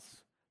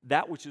us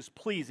that which is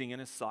pleasing in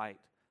his sight,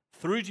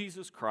 through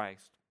Jesus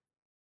Christ,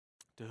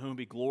 to whom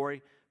be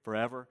glory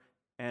forever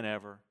and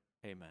ever.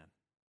 Amen.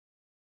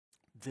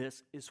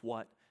 This is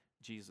what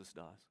Jesus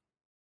does.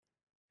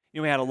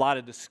 We had a lot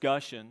of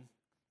discussion,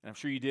 and I'm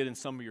sure you did in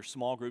some of your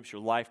small groups,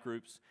 your life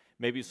groups,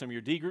 maybe some of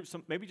your D groups,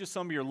 maybe just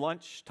some of your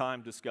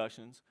lunchtime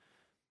discussions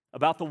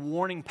about the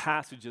warning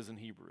passages in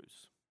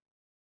Hebrews.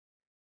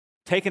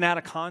 Taken out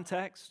of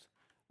context,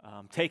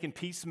 taken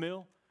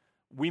piecemeal,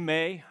 we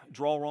may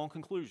draw wrong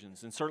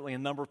conclusions, and certainly a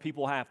number of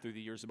people have through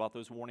the years about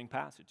those warning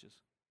passages.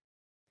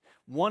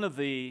 One of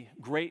the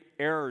great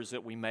errors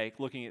that we make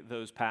looking at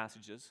those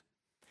passages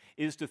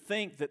is to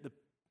think that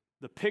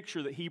the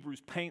picture that Hebrews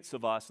paints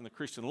of us in the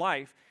Christian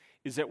life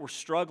is that we're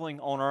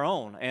struggling on our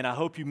own, and I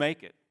hope you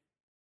make it.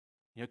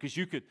 Because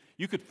you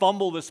could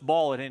fumble this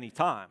ball at any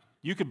time.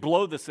 You could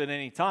blow this at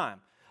any time.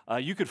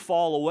 You could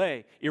fall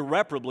away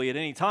irreparably at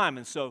any time,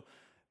 and so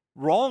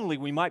wrongly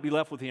we might be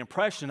left with the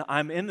impression,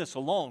 I'm in this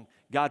alone.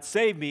 God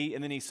saved me,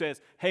 and then he says,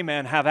 hey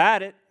man, have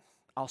at it.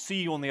 I'll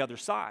see you on the other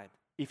side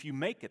if you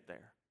make it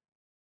there.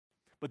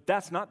 But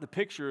that's not the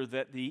picture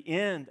that the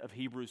end of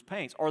Hebrews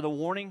paints. Are the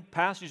warning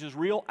passages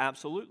real?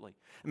 Absolutely.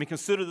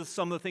 Consider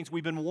some of the things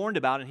we've been warned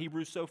about in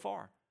Hebrews so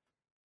far.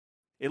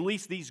 At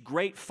least these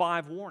great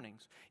 5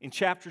 warnings. In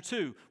chapter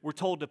 2, we're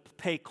told to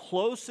pay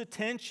close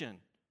attention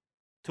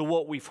to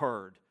what we've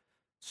heard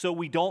so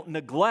we don't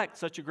neglect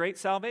such a great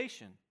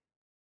salvation.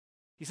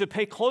 He said,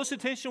 pay close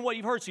attention to what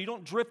you've heard so you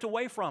don't drift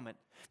away from it.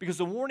 Because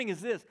the warning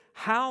is this: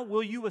 how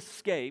will you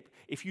escape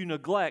if you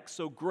neglect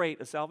so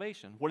great a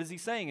salvation? What is he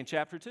saying in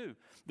chapter 2?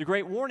 The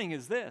great warning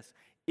is this: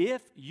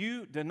 if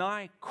you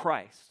deny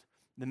Christ,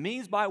 the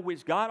means by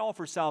which God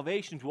offers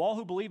salvation to all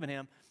who believe in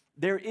him,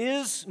 there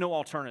is no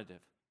alternative.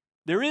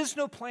 There is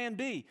no plan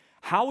B.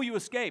 How will you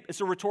escape?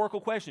 It's a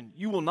rhetorical question.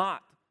 You will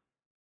not.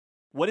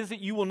 What is it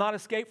you will not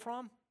escape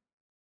from?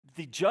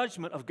 The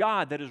judgment of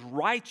God that is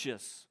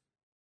righteous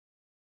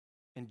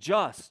and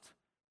just.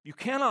 You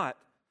cannot.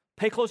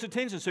 Pay close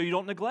attention so you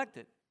don't neglect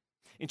it.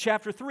 In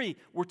chapter 3,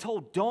 we're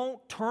told don't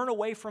turn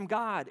away from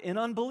God in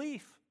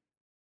unbelief.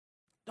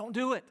 Don't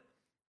do it.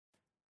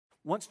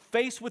 Once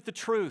faced with the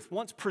truth,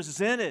 once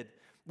presented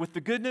with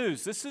the good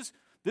news, this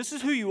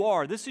is who you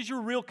are. This is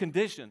your real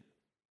condition.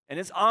 And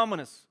it's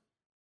ominous.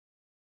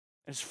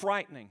 And it's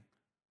frightening.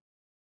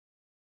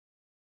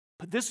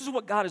 But this is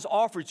what God has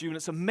offered you, and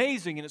it's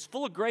amazing, and it's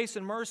full of grace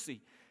and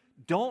mercy.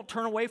 Don't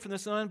turn away from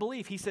this in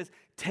unbelief. He says,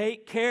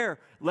 take care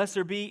lest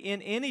there be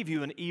in any of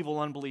you an evil,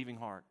 unbelieving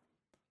heart.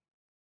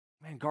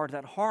 Man, guard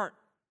that heart.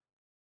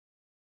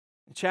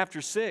 In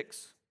chapter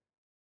 6,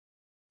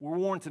 We're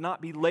warned to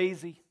not be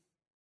lazy.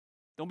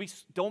 Don't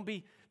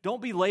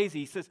be lazy.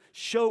 He says,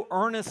 show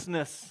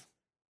earnestness.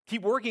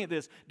 Keep working at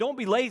this. Don't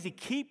be lazy.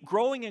 Keep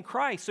growing in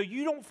Christ so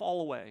you don't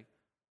fall away.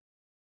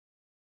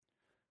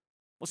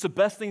 What's the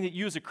best thing that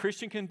you as a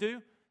Christian can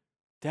do?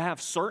 To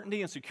have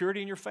certainty and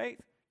security in your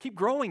faith? Keep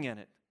growing in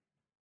it.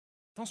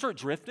 Don't start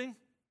drifting.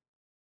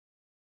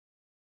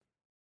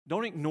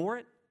 Don't ignore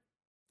it.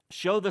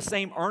 Show the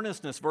same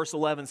earnestness, verse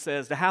 11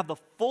 says, to have the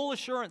full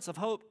assurance of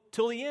hope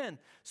till the end,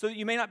 so that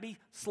you may not be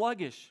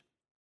sluggish.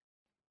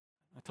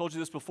 I told you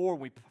this before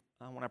when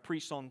I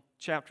preached on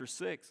chapter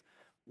 6.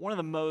 One of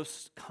the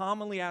most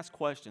commonly asked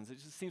questions, it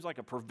just seems like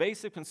a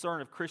pervasive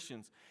concern of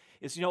Christians,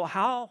 is,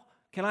 how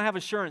can I have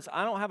assurance?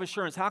 I don't have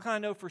assurance. How can I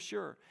know for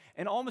sure?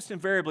 And almost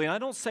invariably, and I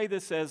don't say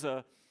this as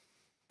an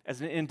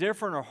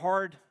indifferent or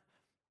hard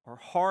or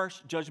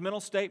harsh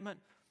judgmental statement,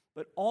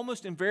 but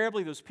almost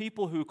invariably those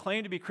people who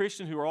claim to be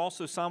Christian who are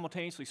also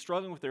simultaneously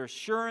struggling with their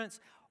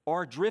assurance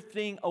are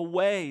drifting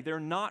away. They're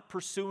not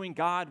pursuing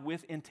God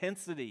with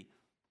intensity.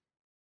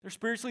 They're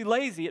spiritually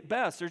lazy at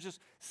best. They're just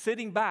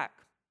sitting back,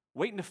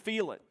 waiting to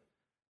feel it,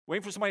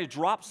 waiting for somebody to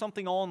drop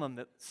something on them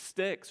that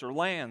sticks or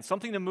lands,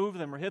 something to move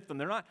them or hit them.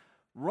 They're not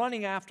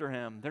running after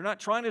Him. They're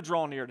not trying to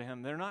draw near to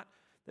Him.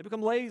 They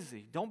become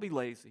lazy. Don't be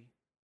lazy.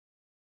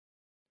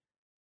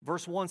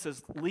 Verse 1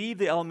 says, leave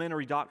the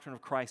elementary doctrine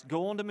of Christ.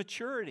 Go on to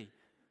maturity.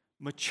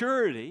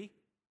 Maturity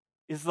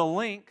is the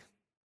link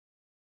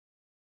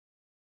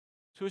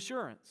to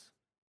assurance.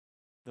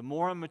 The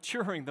more I'm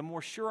maturing, the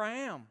more sure I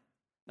am.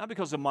 Not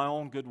because of my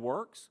own good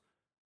works,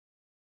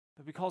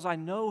 but because I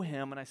know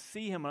Him and I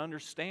see Him and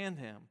understand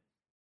Him.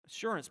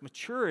 Assurance,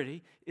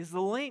 maturity is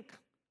the link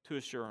to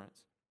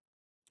assurance.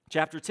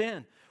 Chapter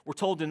 10, we're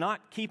told to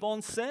not keep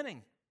on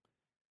sinning.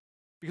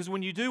 Because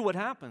when you do, what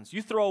happens?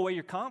 You throw away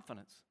your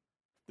confidence.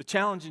 The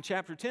challenge in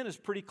chapter 10 is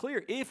pretty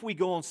clear. If we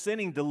go on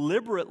sinning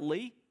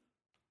deliberately,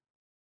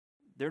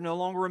 there no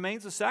longer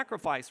remains a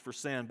sacrifice for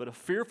sin, but a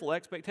fearful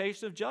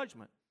expectation of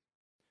judgment.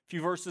 A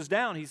few verses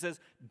down, he says,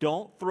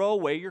 don't throw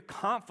away your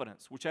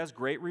confidence, which has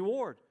great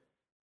reward.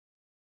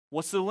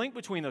 What's the link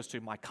between those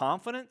two? My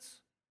confidence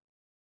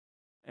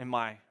and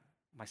my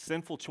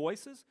sinful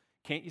choices?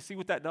 Can't you see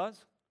what that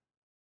does?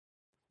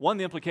 One,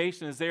 the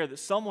implication is there that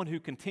someone who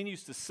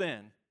continues to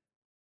sin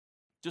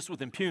just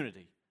with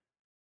impunity,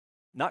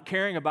 not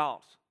caring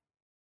about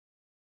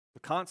the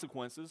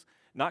consequences,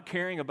 not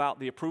caring about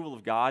the approval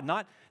of God,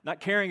 not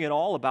caring at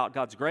all about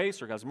God's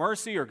grace or God's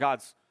mercy or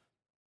God's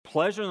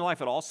pleasure in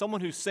life at all.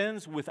 Someone who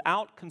sins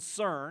without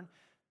concern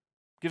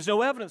gives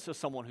no evidence of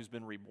someone who's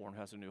been reborn, who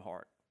has a new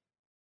heart.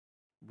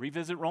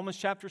 Revisit Romans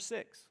chapter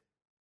 6,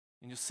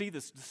 and you'll see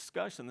this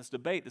discussion, this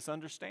debate, this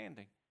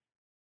understanding.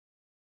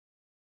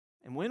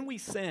 And when we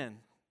sin,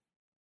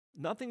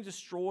 nothing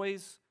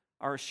destroys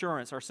our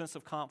assurance, our sense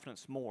of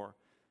confidence more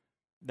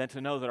than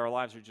to know that our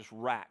lives are just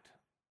racked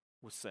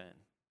with sin.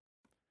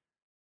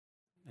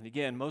 And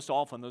again, most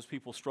often those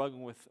people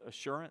struggling with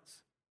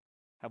assurance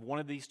have one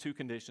of these two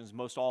conditions.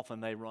 Most often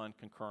they run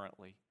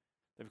concurrently.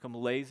 They become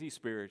lazy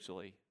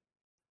spiritually,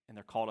 and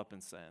they're caught up in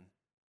sin.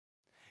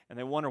 And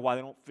they wonder why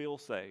they don't feel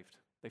saved.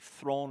 They've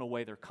thrown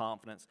away their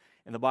confidence.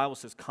 And the Bible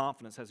says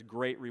confidence has a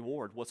great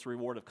reward. What's the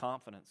reward of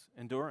confidence?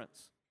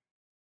 Endurance.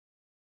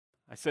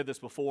 I said this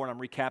before, and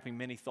I'm recapping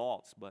many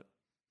thoughts, but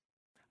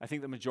I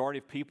think the majority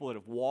of people that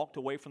have walked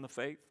away from the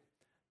faith,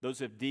 those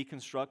that have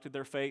deconstructed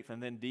their faith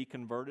and then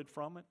deconverted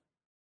from it,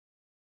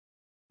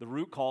 the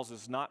root cause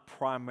is not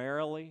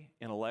primarily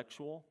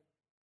intellectual.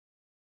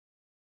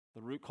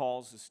 The root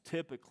cause is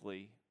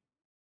typically,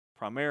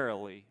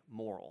 primarily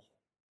moral.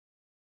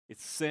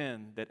 It's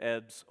sin that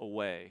ebbs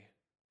away,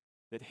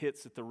 that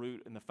hits at the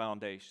root and the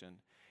foundation.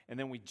 And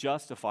then we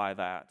justify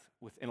that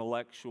with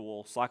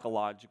intellectual,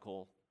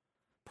 psychological,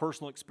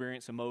 personal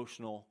experience,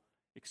 emotional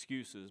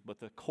excuses. But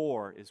the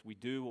core is we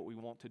do what we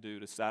want to do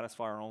to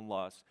satisfy our own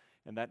lust,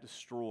 and that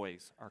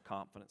destroys our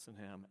confidence in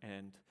Him,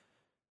 and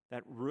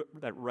that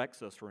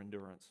wrecks us for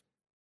endurance.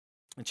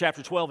 And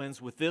chapter 12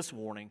 ends with this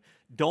warning: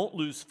 don't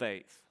lose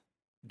faith.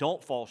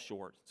 Don't fall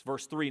short. It's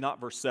verse 3, not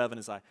verse 7,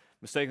 as I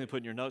mistakenly put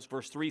in your notes.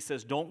 Verse 3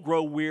 says, don't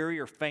grow weary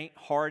or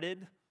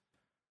faint-hearted.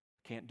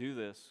 Can't do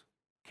this.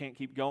 Can't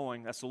keep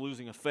going. That's the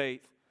losing of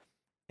faith.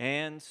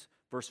 And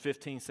verse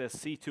 15 says,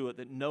 see to it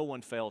that no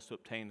one fails to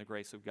obtain the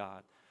grace of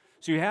God.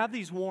 So you have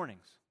these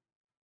warnings.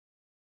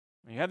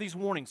 You have these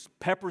warnings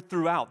peppered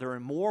throughout. There are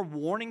more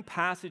warning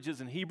passages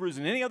in Hebrews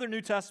than any other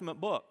New Testament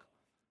book.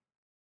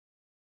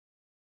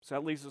 So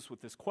that leaves us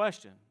with this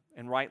question,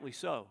 and rightly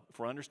so, if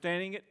we're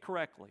understanding it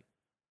correctly.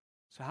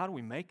 So how do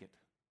we make it?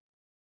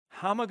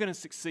 How am I going to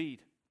succeed?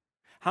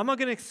 How am I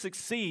going to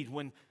succeed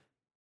when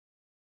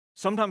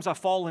sometimes I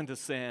fall into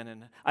sin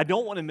and I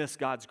don't want to miss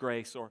God's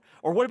grace? Or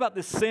what about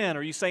this sin?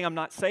 Are you saying I'm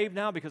not saved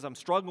now because I'm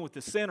struggling with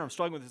this sin, or I'm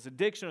struggling with this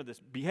addiction or this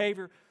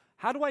behavior?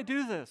 How do I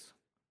do this?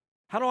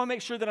 How do I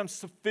make sure that I'm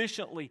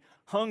sufficiently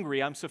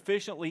hungry, I'm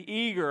sufficiently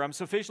eager, I'm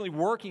sufficiently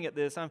working at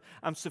this,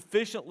 I'm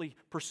sufficiently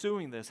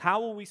pursuing this? How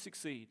will we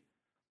succeed?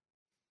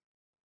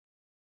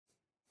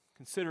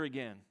 Consider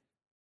again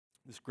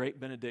this great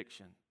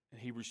benediction in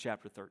Hebrews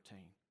chapter 13.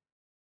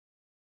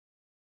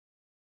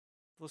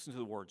 Listen to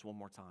the words one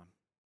more time.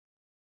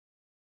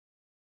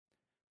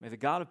 May the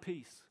God of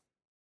peace,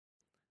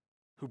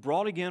 who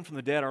brought again from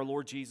the dead our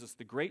Lord Jesus,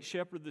 the great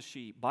shepherd of the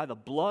sheep, by the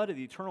blood of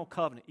the eternal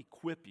covenant,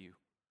 equip you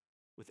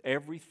with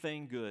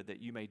everything good that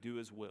you may do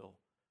his will,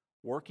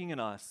 working in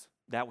us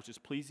that which is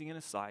pleasing in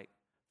his sight,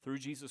 through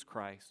Jesus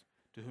Christ,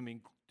 to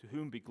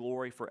whom be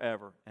glory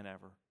forever and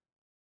ever.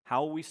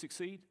 How will we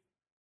succeed?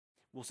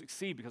 We'll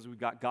succeed because we've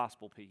got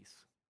gospel peace.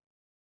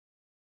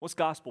 What's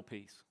gospel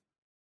peace?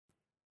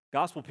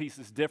 Gospel peace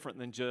is different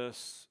than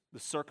just the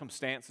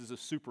circumstances of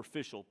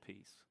superficial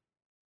peace.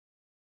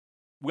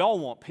 We all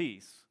want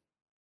peace.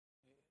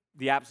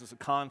 The absence of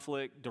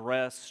conflict,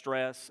 duress,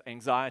 stress,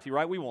 anxiety,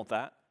 right? We want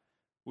that.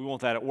 We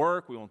want that at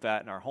work. We want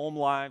that in our home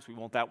lives. We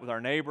want that with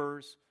our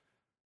neighbors.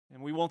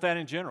 And we want that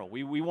in general.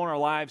 We want our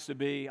lives to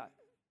be,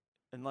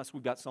 unless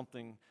we've got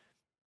something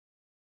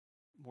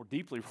more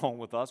deeply wrong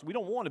with us, we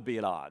don't want to be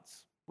at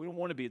odds. We don't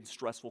want to be in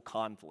stressful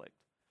conflict.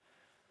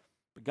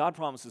 But God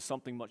promises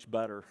something much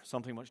better,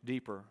 something much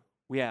deeper.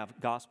 We have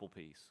gospel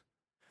peace.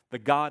 The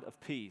God of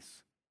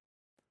peace.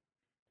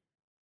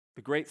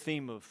 The great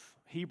theme of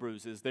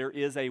Hebrews is there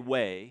is a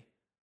way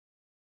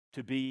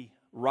to be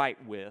right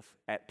with,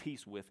 at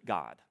peace with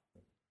God.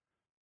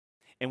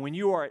 And when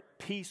you are at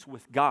peace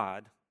with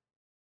God,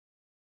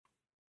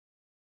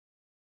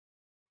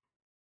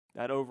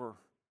 that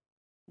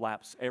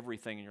overlaps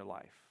everything in your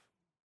life.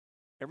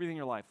 Everything in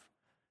your life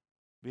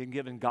being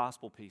given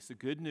gospel peace. The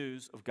good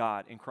news of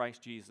God in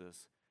Christ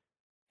Jesus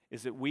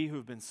is that we who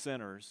have been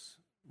sinners,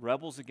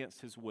 rebels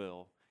against his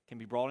will, can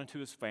be brought into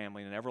his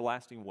family in an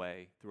everlasting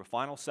way through a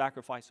final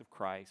sacrifice of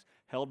Christ,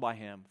 held by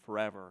him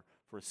forever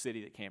for a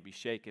city that can't be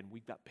shaken.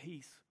 We've got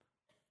peace.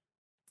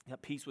 We've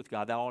got peace with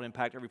God. That ought to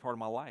impact every part of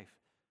my life.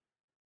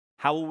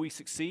 How will we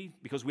succeed?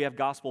 Because we have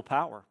gospel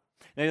power.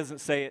 And it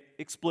doesn't say it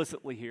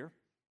explicitly here,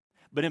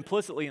 but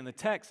implicitly in the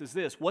text is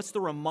this. What's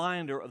the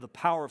reminder of the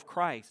power of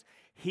Christ?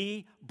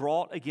 He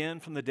brought again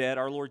from the dead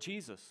our Lord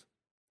Jesus.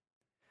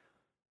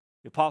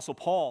 The Apostle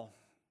Paul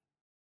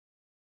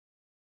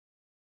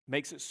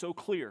makes it so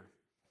clear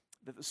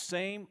that the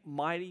same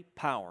mighty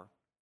power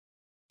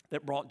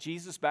that brought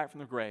Jesus back from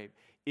the grave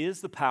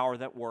is the power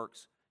that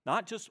works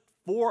not just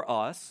for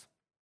us,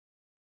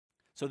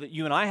 so that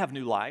you and I have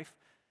new life,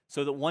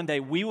 so that one day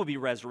we will be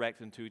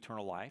resurrected into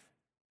eternal life.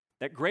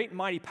 That great and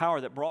mighty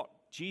power that brought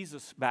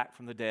Jesus back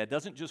from the dead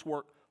doesn't just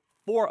work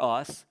for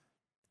us,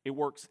 it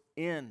works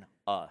in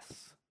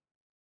us.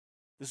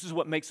 This is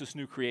what makes us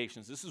new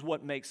creations. This is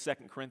what makes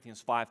 2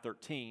 Corinthians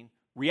 5:13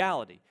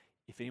 reality.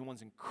 If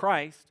anyone's in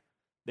Christ,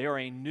 they are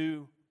a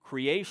new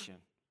creation.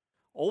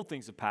 Old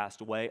things have passed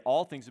away.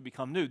 All things have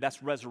become new.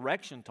 That's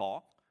resurrection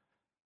talk.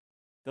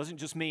 Doesn't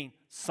just mean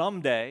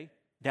someday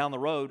down the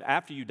road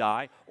after you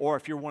die, or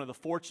if you're one of the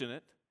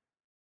fortunate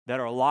that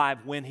are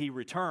alive when he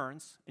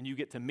returns and you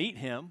get to meet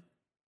him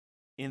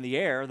in the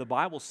air. The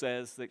Bible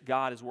says that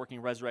God is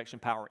working resurrection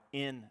power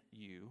in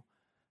you.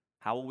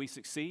 How will we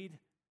succeed?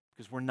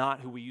 Because we're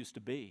not who we used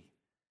to be.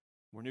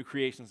 We're new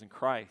creations in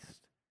Christ.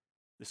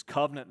 This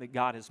covenant that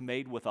God has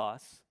made with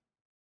us,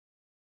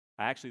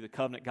 actually the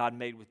covenant God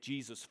made with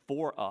Jesus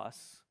for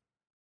us,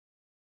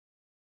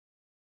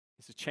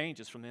 is to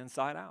change us from the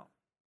inside out.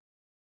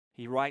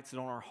 He writes it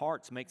on our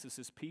hearts, makes us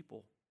his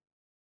people.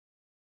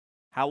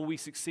 How will we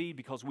succeed?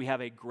 Because we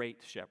have a great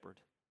shepherd.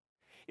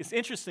 It's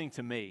interesting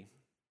to me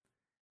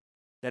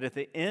that at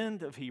the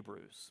end of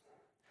Hebrews,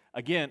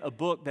 again, a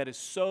book that is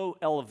so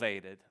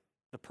elevated,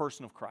 the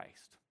person of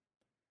Christ,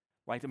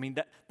 right? I mean,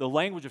 the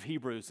language of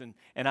Hebrews,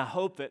 and I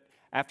hope that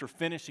after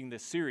finishing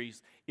this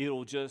series,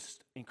 it'll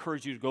just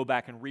encourage you to go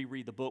back and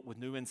reread the book with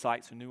new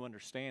insights and new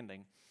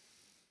understanding.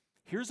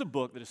 Here's a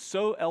book that has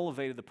so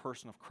elevated the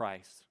person of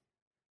Christ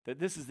that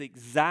this is the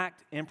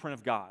exact imprint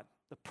of God,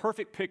 the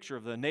perfect picture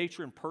of the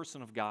nature and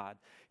person of God.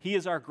 He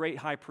is our great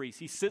high priest.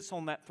 He sits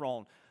on that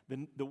throne.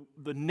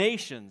 The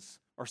nations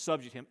are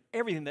subject to him.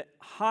 Everything, the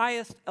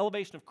highest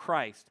elevation of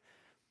Christ.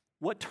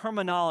 What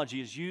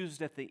terminology is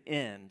used at the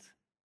end?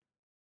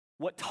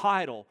 What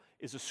title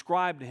is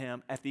ascribed to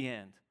him at the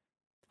end?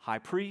 High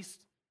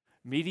priest,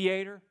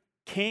 mediator,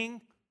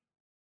 king?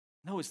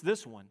 No, it's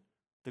this one,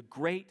 the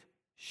great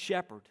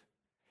shepherd.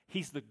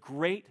 He's the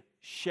great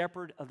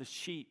shepherd of the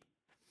sheep.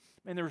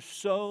 And there's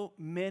so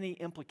many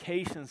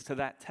implications to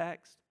that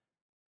text.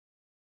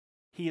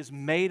 He has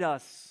made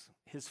us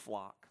his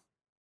flock.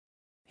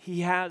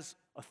 He has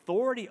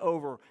authority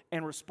over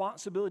and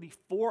responsibility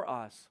for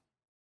us.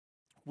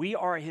 We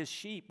are his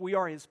sheep. We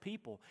are his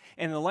people.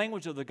 And in the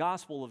language of the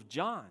Gospel of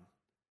John,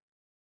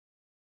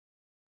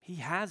 he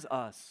has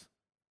us.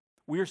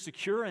 We are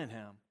secure in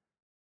him.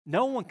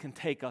 No one can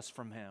take us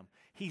from him.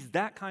 He's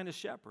that kind of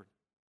shepherd.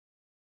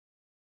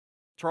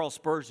 Charles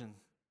Spurgeon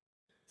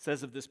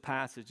says of this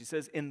passage, he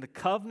says, in the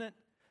covenant,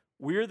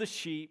 we're the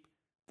sheep,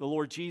 the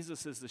Lord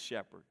Jesus is the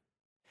shepherd.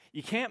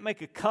 You can't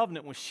make a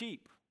covenant with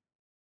sheep.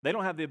 They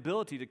don't have the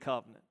ability to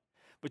covenant.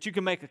 But you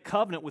can make a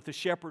covenant with the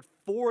shepherd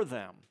for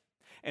them.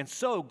 And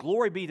so,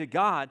 glory be to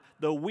God,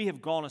 though we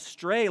have gone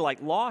astray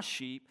like lost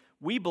sheep,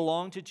 we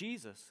belong to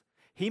Jesus.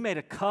 He made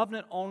a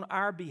covenant on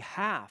our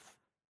behalf.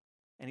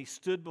 and he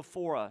stood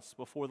before us,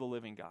 before the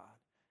living God.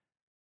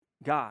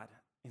 God,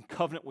 in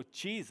covenant with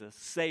Jesus,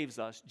 saves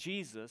us.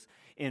 Jesus,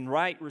 in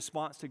right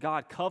response to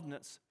God,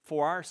 covenants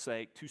for our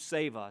sake to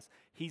save us.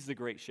 He's the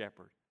great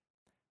shepherd.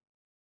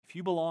 If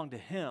you belong to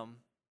him,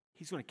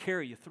 he's going to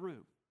carry you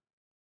through.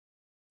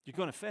 You're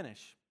going to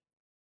finish.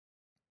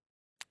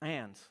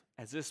 And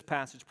as this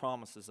passage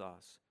promises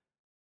us,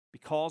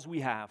 because we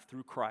have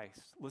through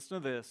Christ,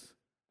 listen to this,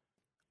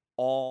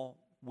 all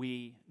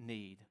we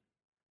need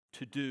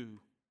to do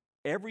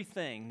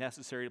everything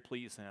necessary to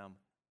please him,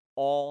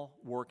 all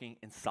working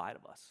inside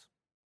of us.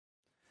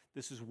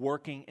 This is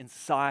working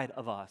inside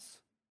of us.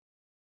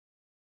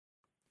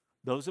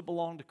 Those that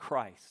belong to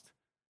Christ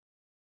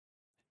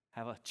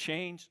have a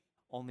change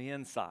on the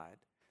inside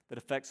that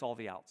affects all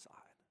the outside.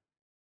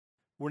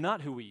 We're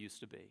not who we used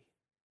to be.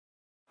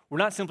 We're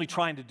not simply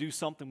trying to do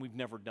something we've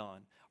never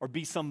done or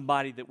be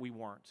somebody that we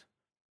weren't.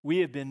 We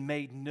have been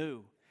made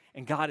new,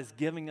 and God is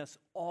giving us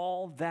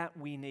all that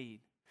we need.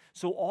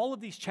 So all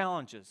of these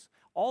challenges,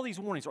 all these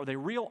warnings, are they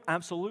real?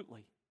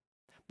 Absolutely.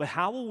 But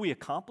how will we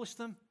accomplish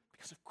them?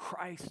 Because of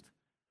Christ.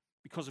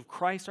 Because of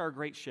Christ, our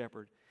great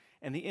shepherd.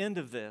 And the end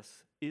of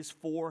this is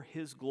for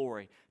his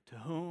glory, to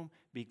whom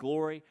be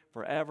glory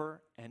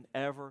forever and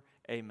ever.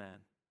 Amen.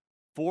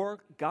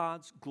 For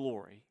God's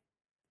glory,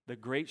 the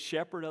great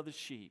shepherd of the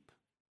sheep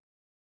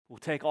will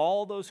take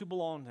all those who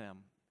belong to him,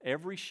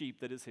 every sheep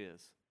that is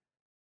his,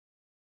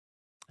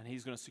 and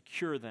he's going to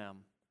secure them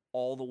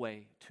all the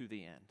way to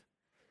the end.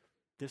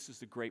 This is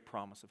the great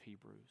promise of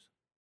Hebrews.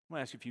 I'm going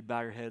to ask you if you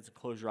bow your heads and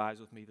close your eyes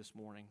with me this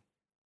morning.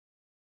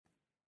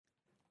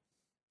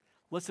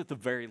 Let's at the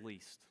very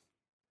least,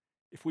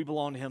 if we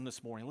belong to him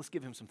this morning, let's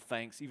give him some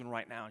thanks even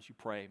right now as you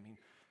pray. I mean,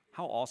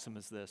 how awesome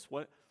is this?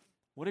 What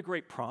a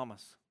great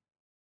promise.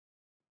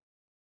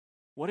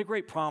 What a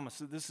great promise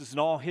that this doesn't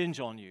all hinge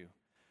on you.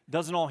 It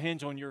doesn't all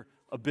hinge on your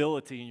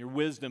ability and your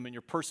wisdom and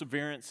your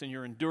perseverance and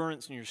your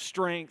endurance and your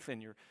strength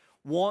and your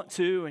want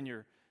to and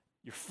your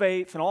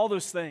faith and all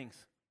those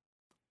things.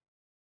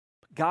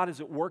 But God is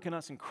at work in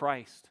us in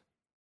Christ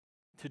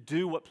to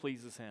do what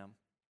pleases him.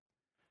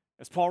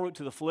 As Paul wrote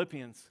to the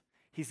Philippians,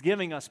 he's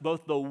giving us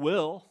both the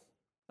will,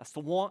 that's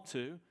the want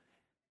to,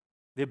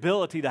 the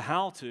ability, the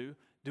how to,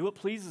 do what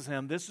pleases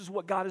him. This is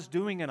what God is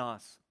doing in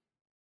us.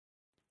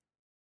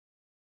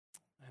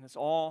 And it's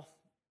all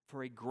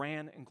for a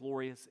grand and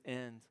glorious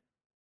end.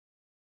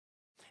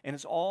 And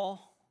it's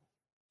all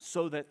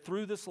so that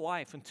through this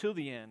life until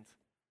the end,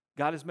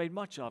 God is made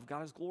much of,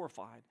 God is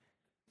glorified.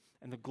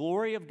 And the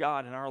glory of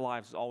God in our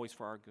lives is always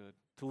for our good.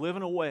 To live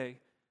in a way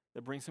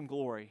that brings him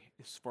glory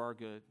is for our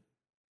good.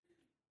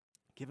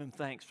 Give him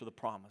thanks for the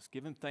promise.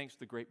 Give him thanks for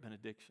the great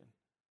benediction.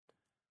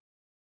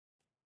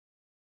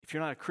 If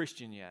you're not a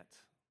Christian yet,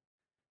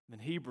 then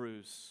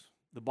Hebrews,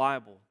 the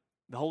Bible,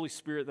 the Holy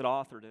Spirit that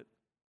authored it,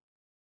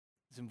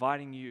 is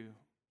inviting you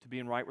to be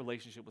in right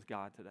relationship with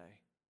God today.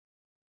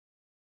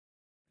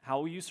 How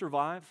will you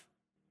survive?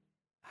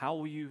 How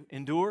will you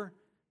endure?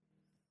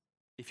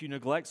 If you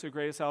neglect so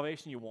great a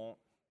salvation, you won't.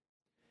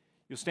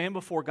 You'll stand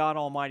before God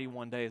Almighty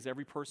one day, as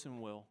every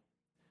person will.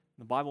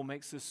 The Bible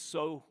makes this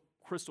so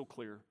crystal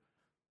clear.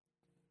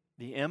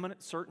 The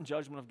imminent, certain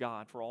judgment of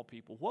God for all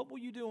people. What will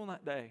you do on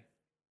that day?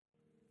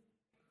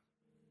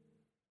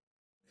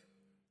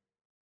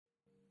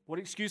 What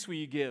excuse will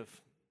you give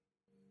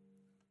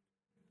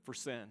for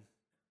sin?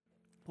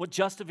 What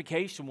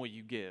justification will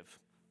you give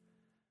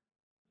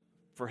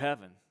for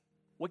heaven?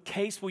 What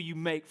case will you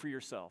make for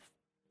yourself?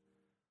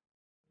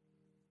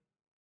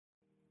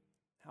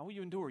 How will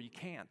you endure? You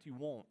can't. You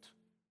won't.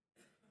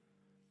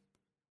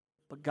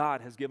 But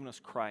God has given us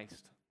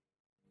Christ,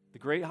 the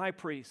great high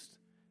priest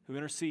who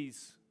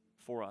intercedes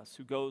for us,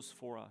 who goes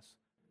for us.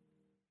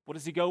 What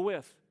does he go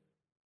with?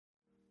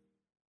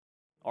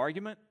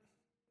 Argument?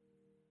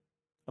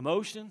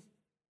 Emotion?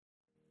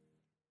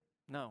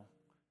 No.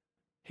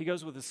 He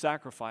goes with a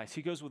sacrifice.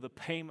 He goes with a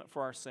payment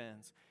for our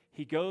sins.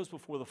 He goes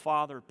before the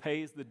Father,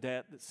 pays the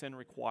debt that sin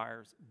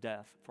requires,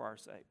 death for our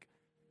sake.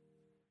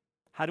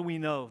 How do we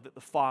know that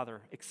the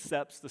Father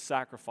accepts the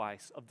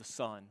sacrifice of the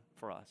Son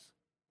for us?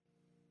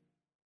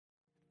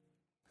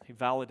 He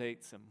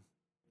validates him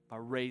by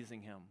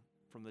raising him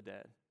from the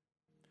dead,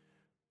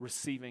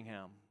 receiving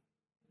him.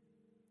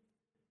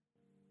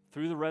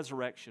 Through the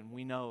resurrection,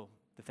 we know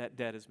that that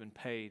debt has been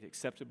paid,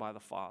 accepted by the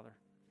Father.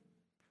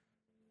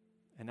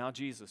 And now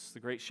Jesus, the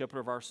great shepherd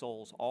of our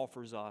souls,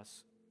 offers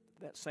us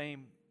that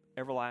same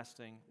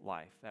everlasting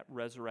life, that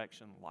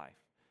resurrection life.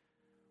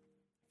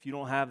 If you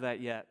don't have that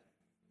yet,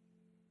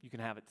 you can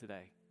have it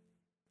today.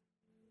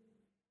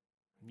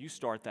 And you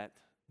start that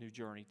new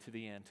journey to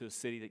the end, to a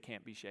city that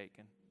can't be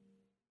shaken,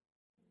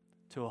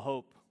 to a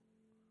hope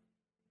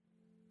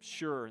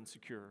sure and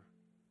secure.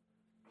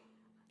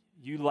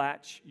 You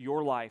latch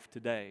your life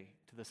today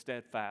to the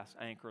steadfast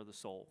anchor of the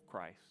soul,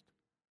 Christ.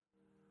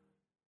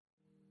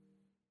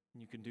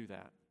 And you can do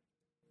that.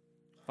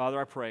 Father,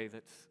 I pray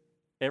that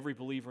every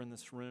believer in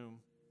this room,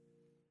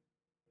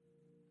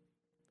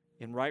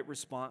 in right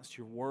response to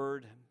your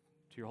word and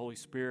to your Holy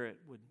Spirit,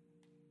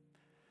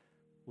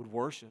 would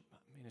worship.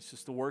 I mean, it's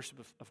just the worship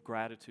of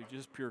gratitude,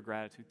 just pure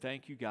gratitude.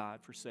 Thank you,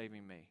 God, for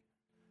saving me.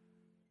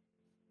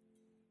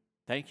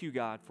 Thank you,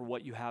 God, for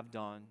what you have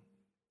done.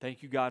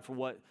 Thank you, God, for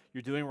what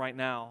you're doing right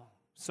now,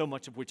 so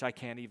much of which I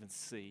can't even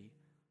see.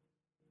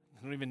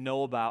 I don't even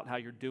know about how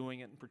you're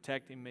doing it and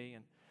protecting me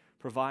and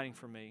providing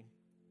for me,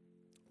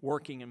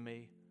 working in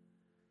me.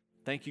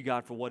 Thank you,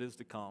 God, for what is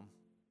to come,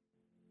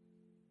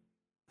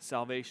 the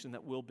salvation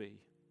that will be.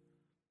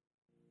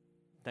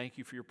 Thank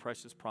you for your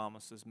precious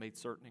promises made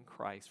certain in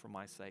Christ for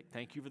my sake.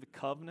 Thank you for the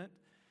covenant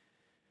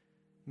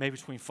made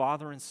between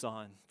Father and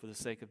Son for the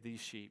sake of these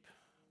sheep,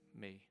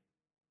 me,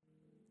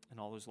 and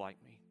all those like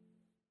me.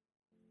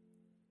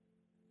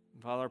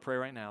 And Father, I pray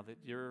right now that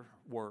your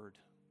word,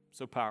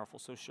 so powerful,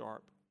 so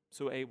sharp,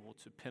 so able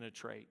to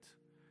penetrate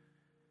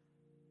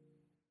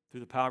through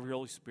the power of your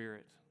Holy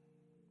Spirit,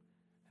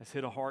 has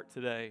hit a heart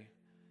today,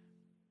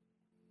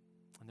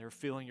 and they're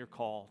feeling your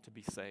call to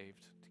be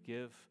saved, to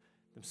give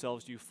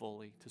themselves to you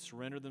fully, to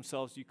surrender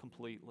themselves to you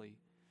completely,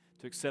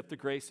 to accept the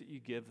grace that you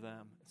give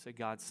them, and say,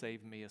 God,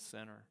 save me, a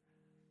sinner.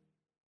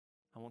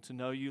 I want to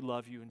know you,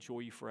 love you, enjoy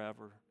you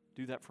forever.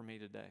 Do that for me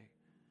today.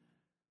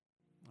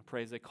 I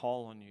pray as they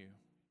call on you,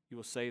 you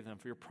will save them.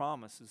 For your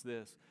promise is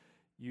this: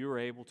 you are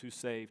able to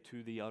save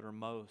to the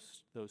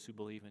uttermost those who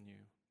believe in you,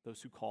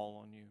 those who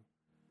call on you.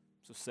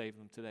 So save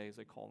them today as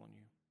they call on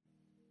you.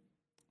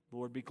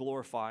 Lord, be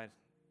glorified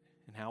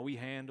in how we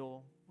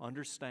handle,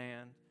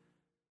 understand,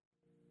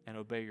 and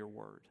obey your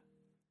word.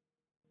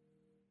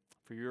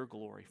 For your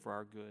glory, for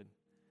our good,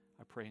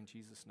 I pray in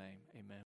Jesus' name, amen.